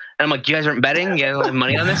football. And I'm like, you guys aren't betting? You guys don't have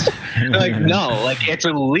money on this? They're like, no, like it's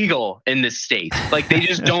illegal in this state. Like they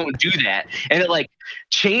just don't do that. And it like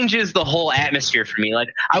changes the whole atmosphere for me. Like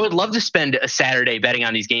I would love to spend a Saturday betting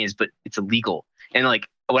on these games, but it's illegal. And like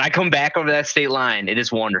when I come back over that state line, it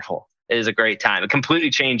is wonderful. It is a great time. It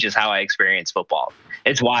completely changes how I experience football.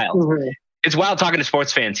 It's wild. Mhm. It's wild talking to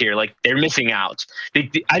sports fans here. Like they're missing out.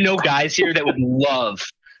 I know guys here that would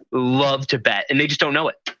love to bet, and they just don't know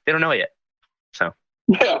it. They don't know it yet. So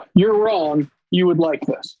Yeah, you're wrong. You would like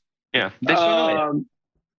this. yeah, they just don't know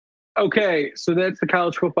it. Okay, so that's the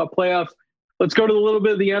college football playoffs. Let's go to a little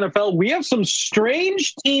bit of the NFL. We have some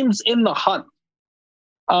strange teams in the hunt.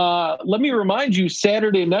 Let me remind you,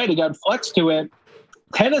 Saturday night, I got flexed to it.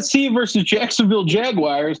 Tennessee versus Jacksonville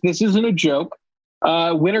Jaguars. This isn't a joke.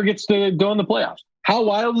 Winner gets to go in the playoffs. How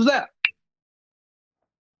wild is that?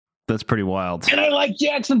 That's pretty wild. And I like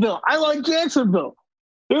Jacksonville.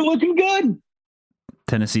 They're looking good.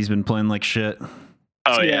 Tennessee's been playing like shit.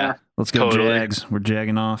 Oh yeah. Let's go, Totally. Jags. We're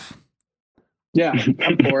jagging off. Yeah,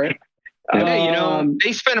 I'm for it. Hey, you know,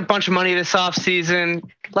 they spent a bunch of money this offseason.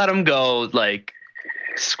 Let them go, like,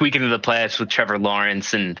 squeak into the playoffs with Trevor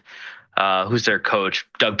Lawrence and who's their coach?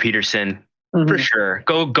 Doug Peterson. Mhm. For sure.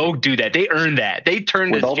 Go do that. They earned that. They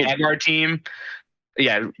turned With this all the- Jaguar team.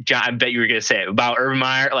 Yeah, John, I bet you were going to say it about Urban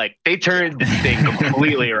Meyer. Like, they turned this thing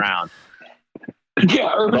completely around.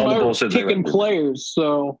 Yeah, Urban all the Meyer was bullshit they kicking went through. players,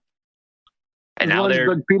 so And as now long as they're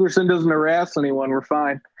Doug Peterson doesn't harass anyone, we're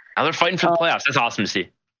fine. fighting for the playoffs. That's awesome to see.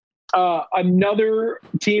 Another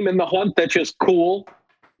team in the hunt that's just cool,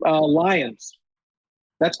 Lions.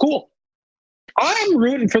 That's cool. I'm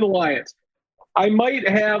rooting for the Lions. I might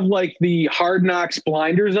have like the Hard Knocks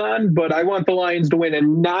blinders on, but I want the Lions to win,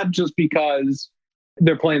 and not just because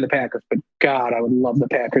they're playing the Packers, but God, I would love the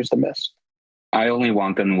Packers to miss. I only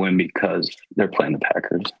want them to win because they're playing the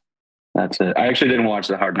Packers. That's it. I actually didn't watch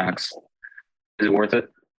the Hard Knocks. Is it worth it?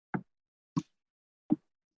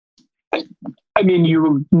 I mean,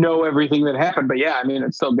 you know everything that happened, but yeah, I mean,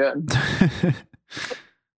 it's still good.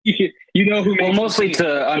 You know who Well, makes mostly the team.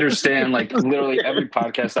 to understand, like literally every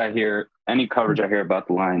podcast I hear, any coverage I hear about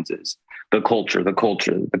the Lions is the culture, the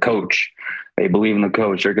coach. They believe in the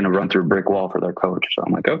coach. They're going to run through a brick wall for their coach. So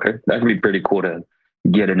I'm like, okay, that'd be pretty cool to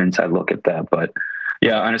get an inside look at that. But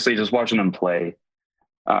yeah, honestly, just watching them play,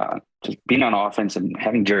 just being on offense and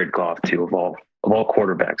having Jared Goff too, of all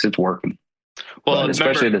quarterbacks, it's working. Well, But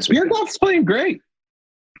especially remember, this week. Your Goff's playing great.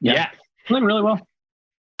 yeah, Playing really well.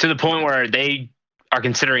 to the point where they are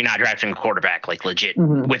considering not drafting a quarterback, like legit,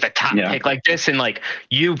 Mhm. with a top Yeah. pick like this. And like,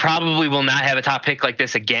 you probably will not have a top pick like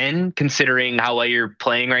this again, considering how well you're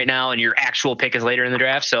playing right now, and your actual pick is later in the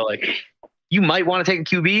draft. So like, you might want to take a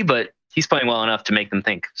QB, but he's playing well enough to make them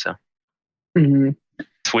think. So Mhm.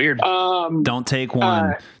 it's weird. Don't take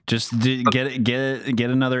one. Just get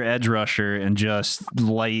another edge rusher and just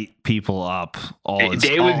light people up all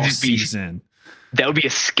They would just be- season. That would be a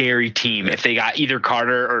scary team if they got either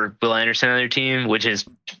Carter or Will Anderson on their team, which is,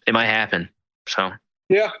 it might happen. So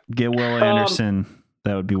Yeah. Get Will Anderson.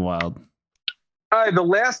 That would be wild. All right. The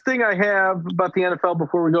last thing I have about the NFL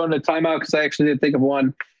before we go into timeout, because I actually did think of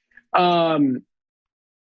one.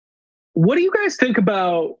 What do you guys think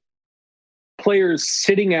about players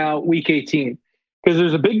sitting out week 18? Because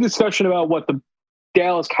there's a big discussion about what the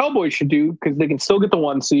Dallas Cowboys should do, because they can still get the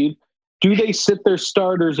 1 seed. Do they sit their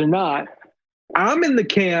starters or not? I'm in the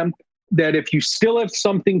camp that if you still have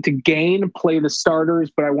something to gain, play the starters,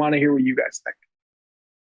 but I want to hear what you guys think.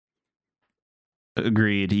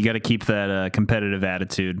 Agreed. You got to keep that competitive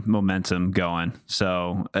attitude, momentum going.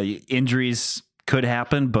 So injuries could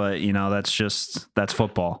happen, but that's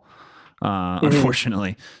football.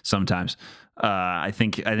 Unfortunately, sometimes. I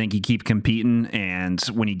think you keep competing, and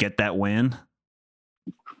when you get that win,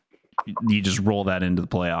 you just roll that into the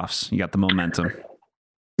playoffs. You got the momentum.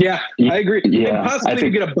 Yeah, I agree. Yeah, And possibly I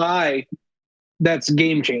think- you get a bye. That's a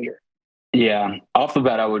game changer. Yeah, off the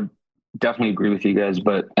bat, I would definitely agree with you guys,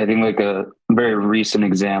 but I think like a very recent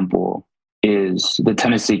example is the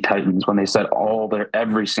Tennessee Titans when they said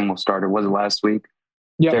every single starter. Was it last week?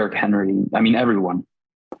 Yep. Derrick Henry. I mean, everyone.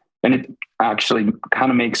 And it actually kind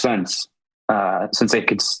of makes sense since they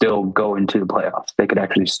could still go into the playoffs. They could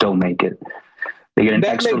actually still make it. They get an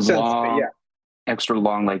That makes sense to me, extra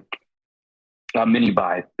long, like a mini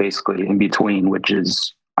bye basically in between, which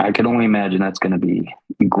is, I can only imagine that's going to be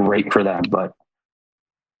great for them. But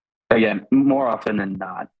again, more often than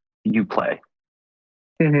not, you play.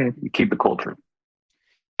 You keep the culture.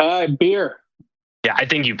 Beer. Yeah, I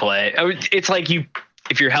think you play. It's like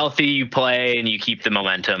if you're healthy, you play and you keep the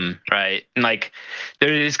momentum, right? And like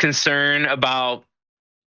there is concern about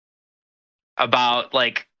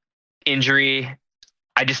like injury.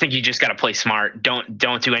 I just think you just got to play smart. Don't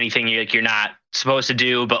do anything you're not supposed to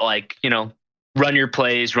do, but like, run your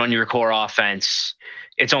plays, run your core offense.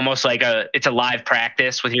 It's almost like it's a live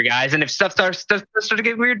practice with your guys. And if stuff starts to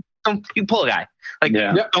get weird, you pull a guy. Like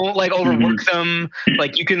don't like overwork them.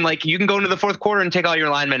 Like you can go into the fourth quarter and take all your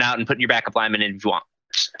linemen out and put your backup linemen in if you want.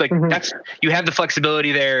 Like you have the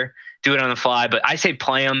flexibility there. Do it on the fly. But I say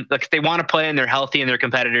play them. Like if they want to play and they're healthy and their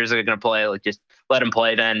competitors are going to play, like just let them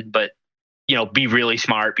play then. But be really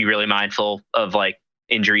smart, be really mindful of like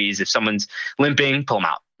injuries. If someone's limping, pull them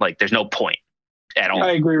out. Like there's no point at all.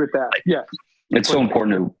 I agree with that. Like, yeah. It's so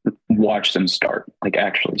important to watch them start, like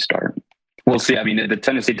actually start. We'll see. I mean, the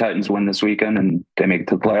Tennessee Titans win this weekend and they make it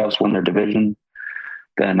to the playoffs, win their division.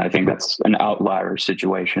 Then I think that's an outlier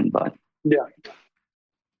situation, but yeah.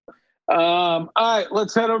 All right,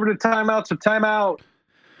 let's head over to timeout. So timeout.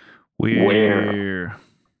 Where?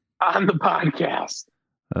 On the podcast.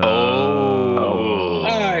 Oh. All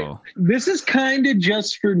right. This is kind of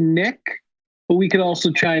just for Nick, but we can also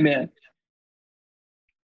chime in.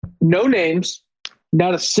 No names,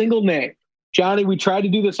 not a single name. Johnny, we tried to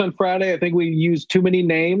do this on Friday. I think we used too many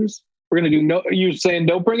names. We're going to do no. You're saying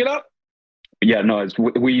don't bring it up? Yeah, no,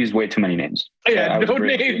 we use way too many names. Yeah, no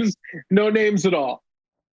names, no names at all.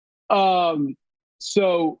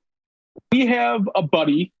 So we have a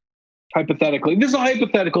buddy, hypothetically. This is a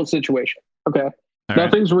hypothetical situation. Okay. All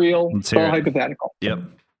Nothing's real. Let's It's all hear it. hypothetical. Yep.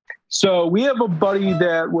 So we have a buddy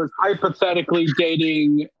that was hypothetically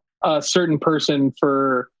dating a certain person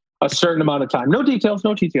for a certain amount of time. No details.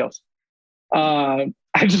 I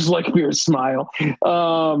just like Beer's smile.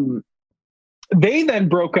 They then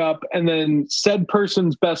broke up, and then said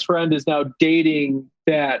person's best friend is now dating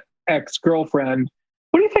that ex-girlfriend.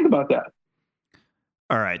 What do you think about that?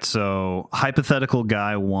 All right. So hypothetical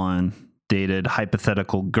guy 1 dated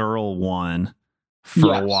hypothetical girl 1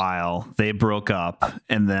 for a while. They broke up,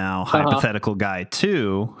 and now hypothetical guy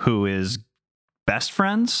 2, who is best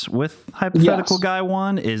friends with hypothetical guy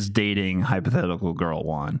 1, is dating hypothetical girl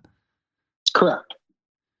 1. Correct.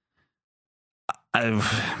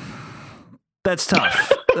 That's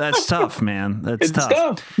tough. That's tough, man. That's It's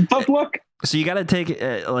tough. Tough luck. So you got to take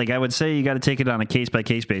it, like I would say, you got to take it on a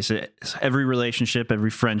case-by-case basis. Every relationship, every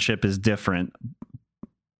friendship is different.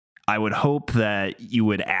 I would hope that you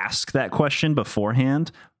would ask that question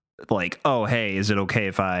beforehand. Like, oh, hey, is it okay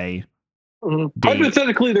if I date?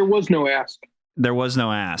 Hypothetically, there was no ask. There was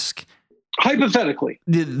no ask. Hypothetically,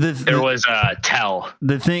 there was a tell.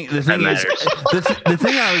 The thing is, the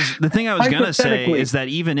thing I was gonna say is that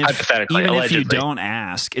even if you don't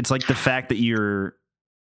ask, it's like the fact that you're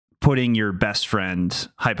putting your best friend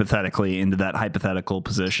hypothetically into that hypothetical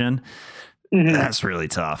position. That's really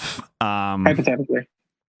tough.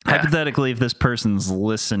 Hypothetically, if this person's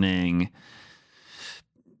listening,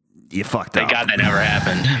 you fucked up. Thank God that never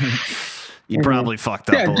happened. You probably fucked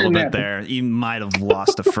up a little bit there. You might have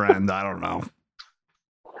lost a friend. I don't know.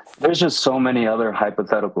 There's just so many other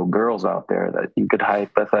hypothetical girls out there that you could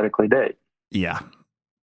hypothetically date. Yeah.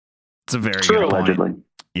 It's a very True. good point. Allegedly.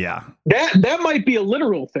 Yeah. that might be a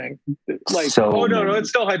literal thing. Like, So no, many. it's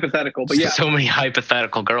still hypothetical. But yeah, So many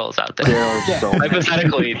hypothetical girls out there. There are so many.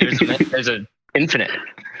 Hypothetically, there's an infinite.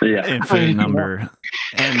 Yeah. Infinite number.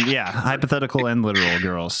 And yeah, hypothetical and literal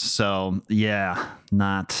girls. So yeah,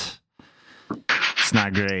 it's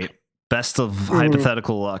not great. Best of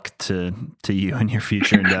hypothetical luck to you and your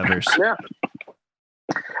future endeavors. Yeah.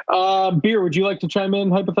 Beer, would you like to chime in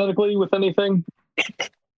hypothetically with anything?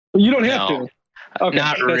 You don't have No. to. Okay.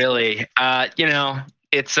 Not really.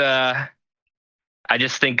 It's I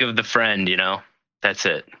just think of the friend, that's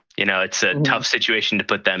it. It's a tough situation to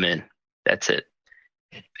put them in. That's it.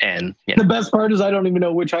 And The best part is I don't even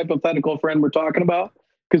know which hypothetical friend we're talking about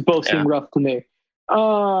because both seem rough to me.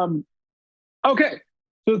 Okay.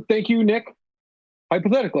 So thank you, Nick.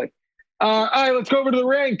 Hypothetically. All right, let's go over to the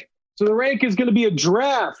rank. So the rank is going to be a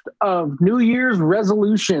draft of New Year's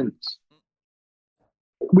resolutions.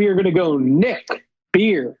 We are going to go Nick,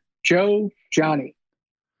 Beer, Joe, Johnny.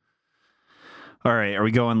 All right. Are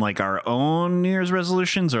we going like our own New Year's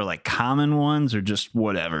resolutions or like common ones or just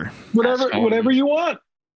whatever? Whatever you want.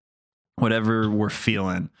 Whatever we're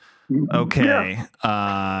feeling. Okay.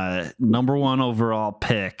 Number 1 overall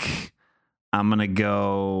pick. I'm gonna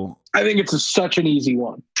go. I think it's such an easy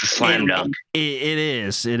one. It's a slam dunk. It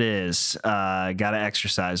is. Gotta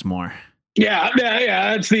exercise more. Yeah.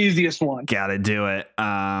 That's the easiest one. Gotta do it.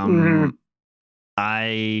 Mhm.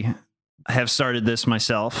 I have started this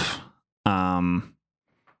myself.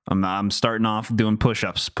 I'm starting off doing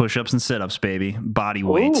push-ups and sit-ups, baby. Body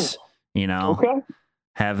weights. You know. Okay.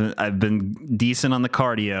 I've been decent on the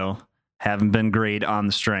cardio. Haven't been great on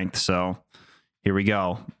the strength. So here we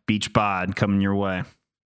go. Beach bod coming your way.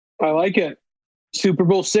 I like it. Super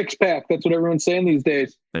Bowl 6-pack. That's what everyone's saying these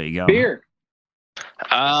days. There you go. Beer.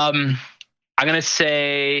 I'm gonna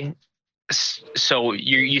say. So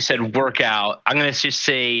you said workout. I'm gonna just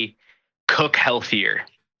say cook healthier.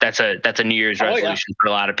 That's a New Year's resolution for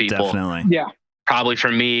a lot of people. Definitely. Yeah. Probably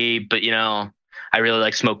for me, but I really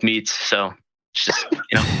like smoked meats, so it's just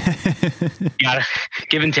you gotta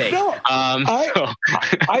give and take. No,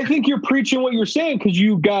 I think you're preaching what you're saying because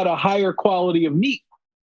you got a higher quality of meat.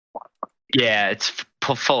 Yeah, it's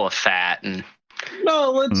full of fat and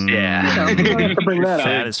No, let's. yeah, You don't have to bring that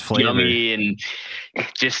Fat up. is flavor. yummy and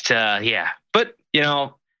just yeah. But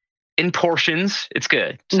in portions, it's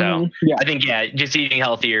good. So Mhm. Yeah. I think just eating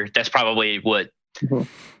healthier. That's probably what Mhm.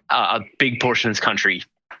 A big portion of this country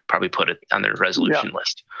probably put it on their resolution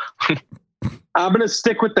list. I'm gonna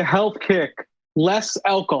stick with the health kick. Less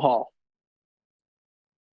alcohol.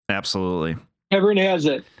 Absolutely. Everyone has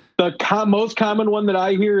it. The most common one that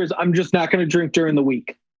I hear is I'm just not going to drink during the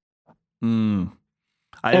week. Only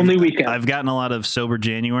weekend. I've gotten a lot of sober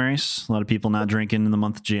Januaries. A lot of people not drinking in the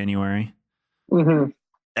month of January. Mm-hmm.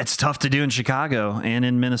 It's tough to do in Chicago and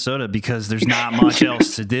in Minnesota because there's not much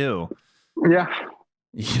else to do. Yeah.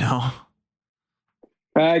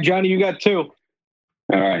 Johnny, you got 2. All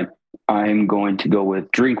right. I'm going to go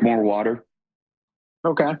with drink more water.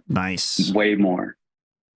 Okay. Nice. Way more.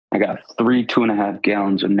 I got 2.5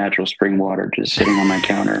 gallons of natural spring water just sitting on my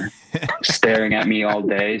counter, staring at me all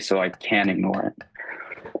day, so I can't ignore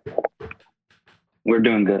it. We're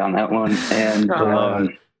doing good on that one. And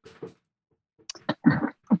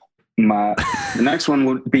the next one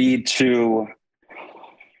would be to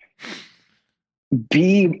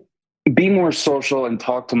be more social and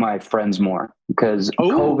talk to my friends more, because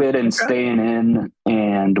COVID and staying in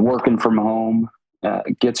and working from home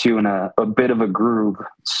gets you in a bit of a groove.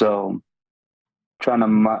 So trying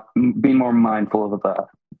to be more mindful of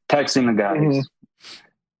texting the guys.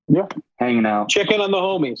 Yeah. Hanging out. Check in on the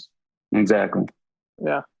homies. Exactly.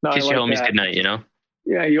 Yeah. No, Kiss I your like homies that. good night,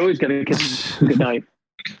 Yeah, you always got to kiss good night.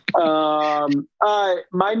 All right,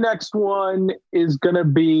 my next one is going to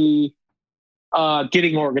be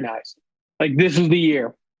getting organized. Like, this is the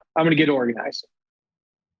year. I'm going to get organized.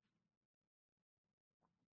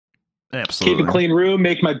 Absolutely. Keep a clean room,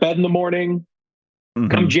 make my bed in the morning.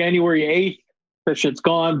 Mhm. Come January 8th, that shit's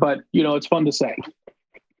gone, but, it's fun to say.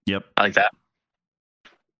 Yep. I like that.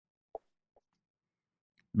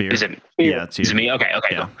 Beer. Is it? Yeah, it's you. Is it me? Okay.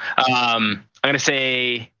 Yeah. Cool. I'm gonna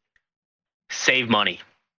say save money.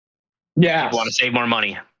 Yeah. I want to save more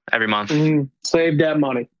money every month. Save that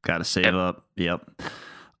money. Got to save up. Yep.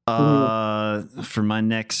 For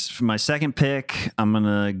my second pick, I'm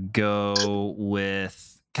gonna go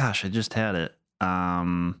with. Gosh, I just had it.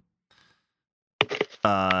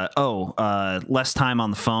 Less time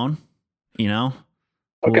on the phone.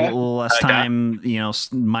 Okay. A little less Like that. time.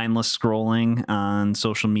 Mindless scrolling on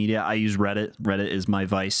social media. I use Reddit. Reddit is my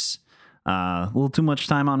vice. A little too much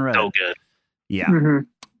time on Reddit. So good. Yeah. Mhm.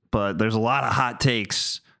 But there's a lot of hot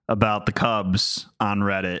takes about the Cubs on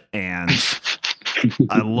Reddit, and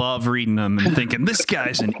I love reading them and thinking this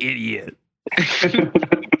guy's an idiot.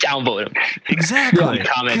 Downvote him. Exactly.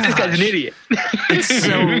 Comment. This guy's an Gosh. idiot.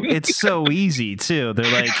 It's so easy too.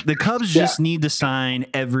 They're like, the Cubs just need to sign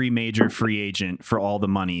every major free agent for all the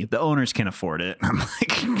money. The owners can afford it. I'm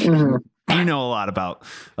like, you know a lot about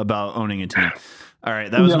owning a team. All right,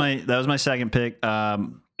 that was my second pick.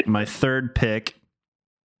 My third pick.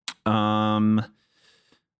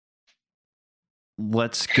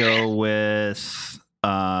 Let's go with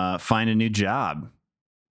find a new job.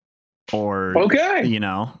 Or Okay.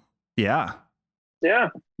 Yeah. Yeah.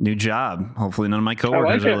 New job. Hopefully none of my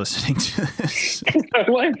coworkers are listening to this. I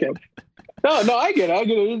like it. No, I get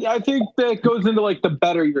it. I think that goes into like the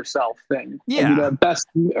better yourself thing. Yeah. Like, best,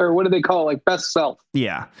 or what do they call it? Like best self.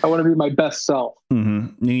 Yeah. I want to be my best self.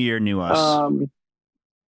 Mm-hmm. New year, new us.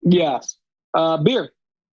 Yes. Beer.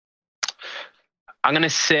 I'm gonna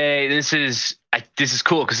say this is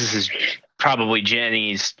cool because this is probably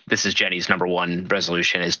Jenny's number one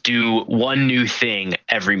resolution is do one new thing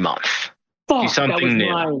every month. Fuck, do something that was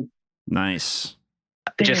new. mine. Nice.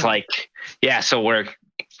 Just Damn. like, so we're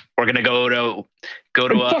We're gonna go to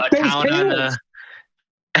a town on the.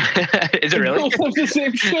 Is it really? The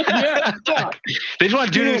same shit. Yeah. They just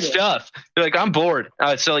want to do new stuff. They're like, I'm bored.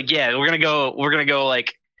 So like, yeah, we're gonna go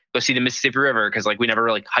like go see the Mississippi River because like we never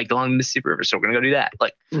really hiked along the Mississippi River, so we're gonna go do that.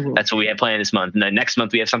 Like that's what we have planned this month, and then next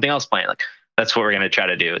month we have something else planned. Like that's what we're gonna try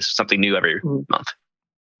to do is something new every month.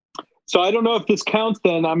 So I don't know if this counts.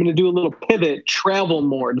 Then I'm gonna do a little pivot. Travel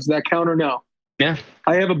more. Does that count or no? Yeah,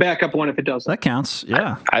 I have a backup one if it doesn't. That counts.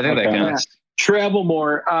 Yeah, I think that counts. Yeah. Travel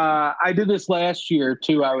more. I did this last year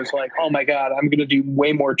too. I was like, oh my God, I'm going to do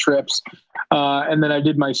way more trips. And then I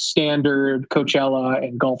did my standard Coachella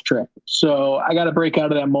and golf trip. So I got to break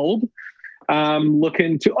out of that mold.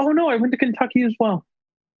 Looking to, oh no, I went to Kentucky as well.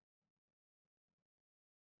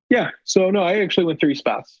 Yeah. So no, I actually went 3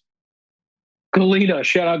 spots. Galena,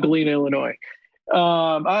 shout out Galena, Illinois.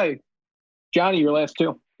 Hi, Johnny, your last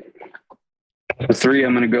 2. The 3,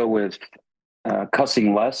 I'm going to go with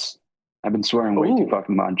cussing less. I've been swearing way too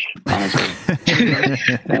fucking much, honestly.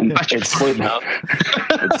 And it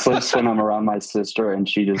slips when I'm around my sister, and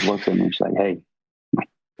she just looks at me and she's like, hey, I'm like,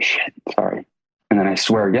 shit, sorry. And then I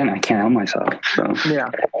swear again, I can't help myself. So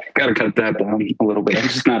yeah, got to cut that down a little bit. I'm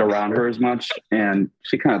just not around her as much, and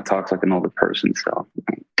she kind of talks like an older person, so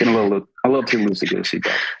I'm getting a little too loosey-goosey.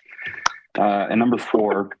 But and number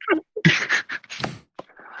 4,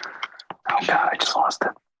 oh God, I just lost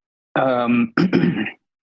it.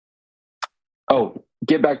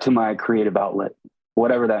 Get back to my creative outlet,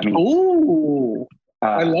 whatever that means. Ooh,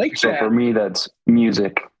 I like so that. For me, that's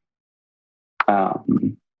music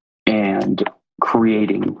and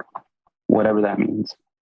creating, whatever that means.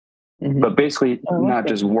 But basically, not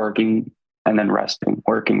just working and then resting,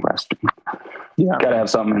 working, resting. Yeah, got to have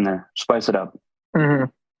something in there. Spice it up.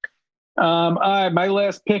 My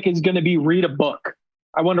last pick is going to be read a book.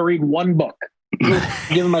 I want to read one book.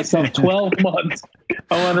 Giving myself 12 months.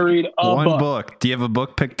 I want to read one book. Do you have a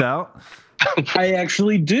book picked out? I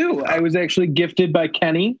actually do. I was actually gifted by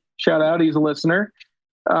Kenny. Shout out, he's a listener.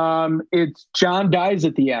 It's John Dies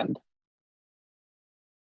at the End.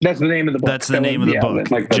 That's the name of the book. That's the name of the book.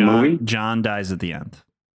 Like the movie? John Dies at the End.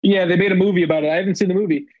 Yeah, they made a movie about it. I haven't seen the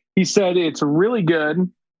movie. He said it's really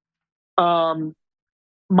good.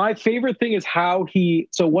 My favorite thing is how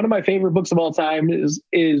so one of my favorite books of all time is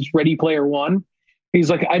Ready Player One. He's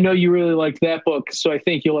like, I know you really liked that book, so I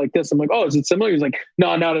think you'll like this. I'm like, oh, is it similar? He's like,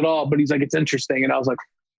 no, not at all. But he's like, it's interesting. And I was like,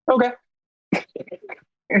 okay. I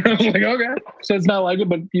was like, okay. So it's not like it,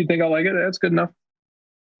 but you think I'll like it? That's good enough.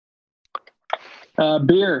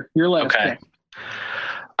 Beer, your last pick.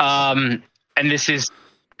 And this is,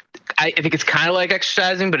 I think it's kind of like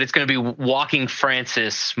exercising, but it's going to be walking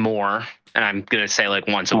Francis more. And I'm going to say like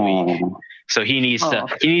once a week. So he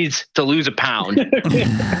needs to lose a pound.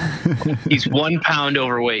 He's 1 pound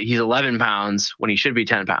overweight. He's 11 pounds when he should be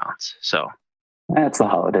 10 pounds. So that's the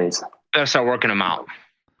holidays. Gotta start working them out.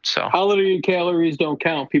 So holiday calories don't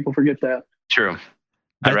count. People forget that. True.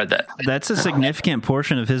 I read that. That's a significant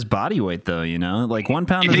portion of his body weight, though. You know, like 1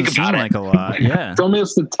 pound doesn't seem like a lot. Yeah, it's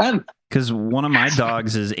almost the 10th. Because one of my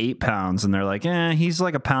dogs is 8 pounds, and they're like, he's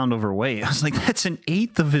like a pound overweight. I was like, that's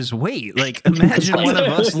 1/8 of his weight. Like, imagine one of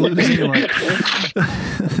us losing like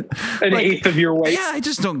 1/8 of your weight. Yeah, I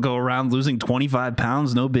just don't go around losing 25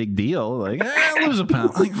 pounds. No big deal. Like, I'll lose a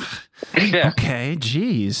pound. Like, okay,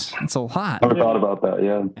 geez, that's a lot. Never thought about that.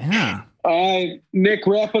 Yeah. Yeah. Nick,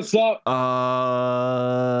 wrap us up.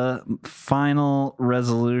 Final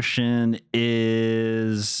resolution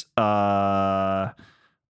is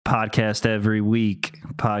podcast every week.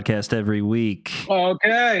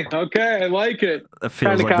 Okay, I like it.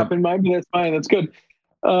 Kind of copping mine, but that's fine. That's good.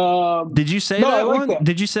 Did you say that one? That.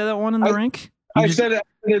 Did you say that one in the rank? I said it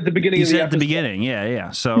at the beginning. You said at the beginning,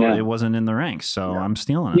 yeah. So it wasn't in the ranks. So I'm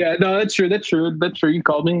stealing it. Yeah, no, that's true. You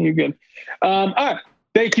called me. You're good. All right.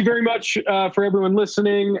 Thank you very much for everyone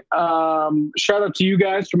listening. Shout out to you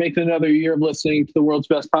guys for making another year of listening to the world's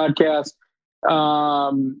best podcast.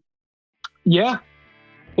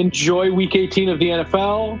 Enjoy week 18 of the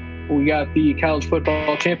NFL. We got the college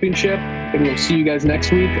football championship, and we'll see you guys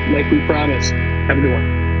next week like we promised. Have a good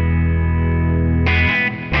one.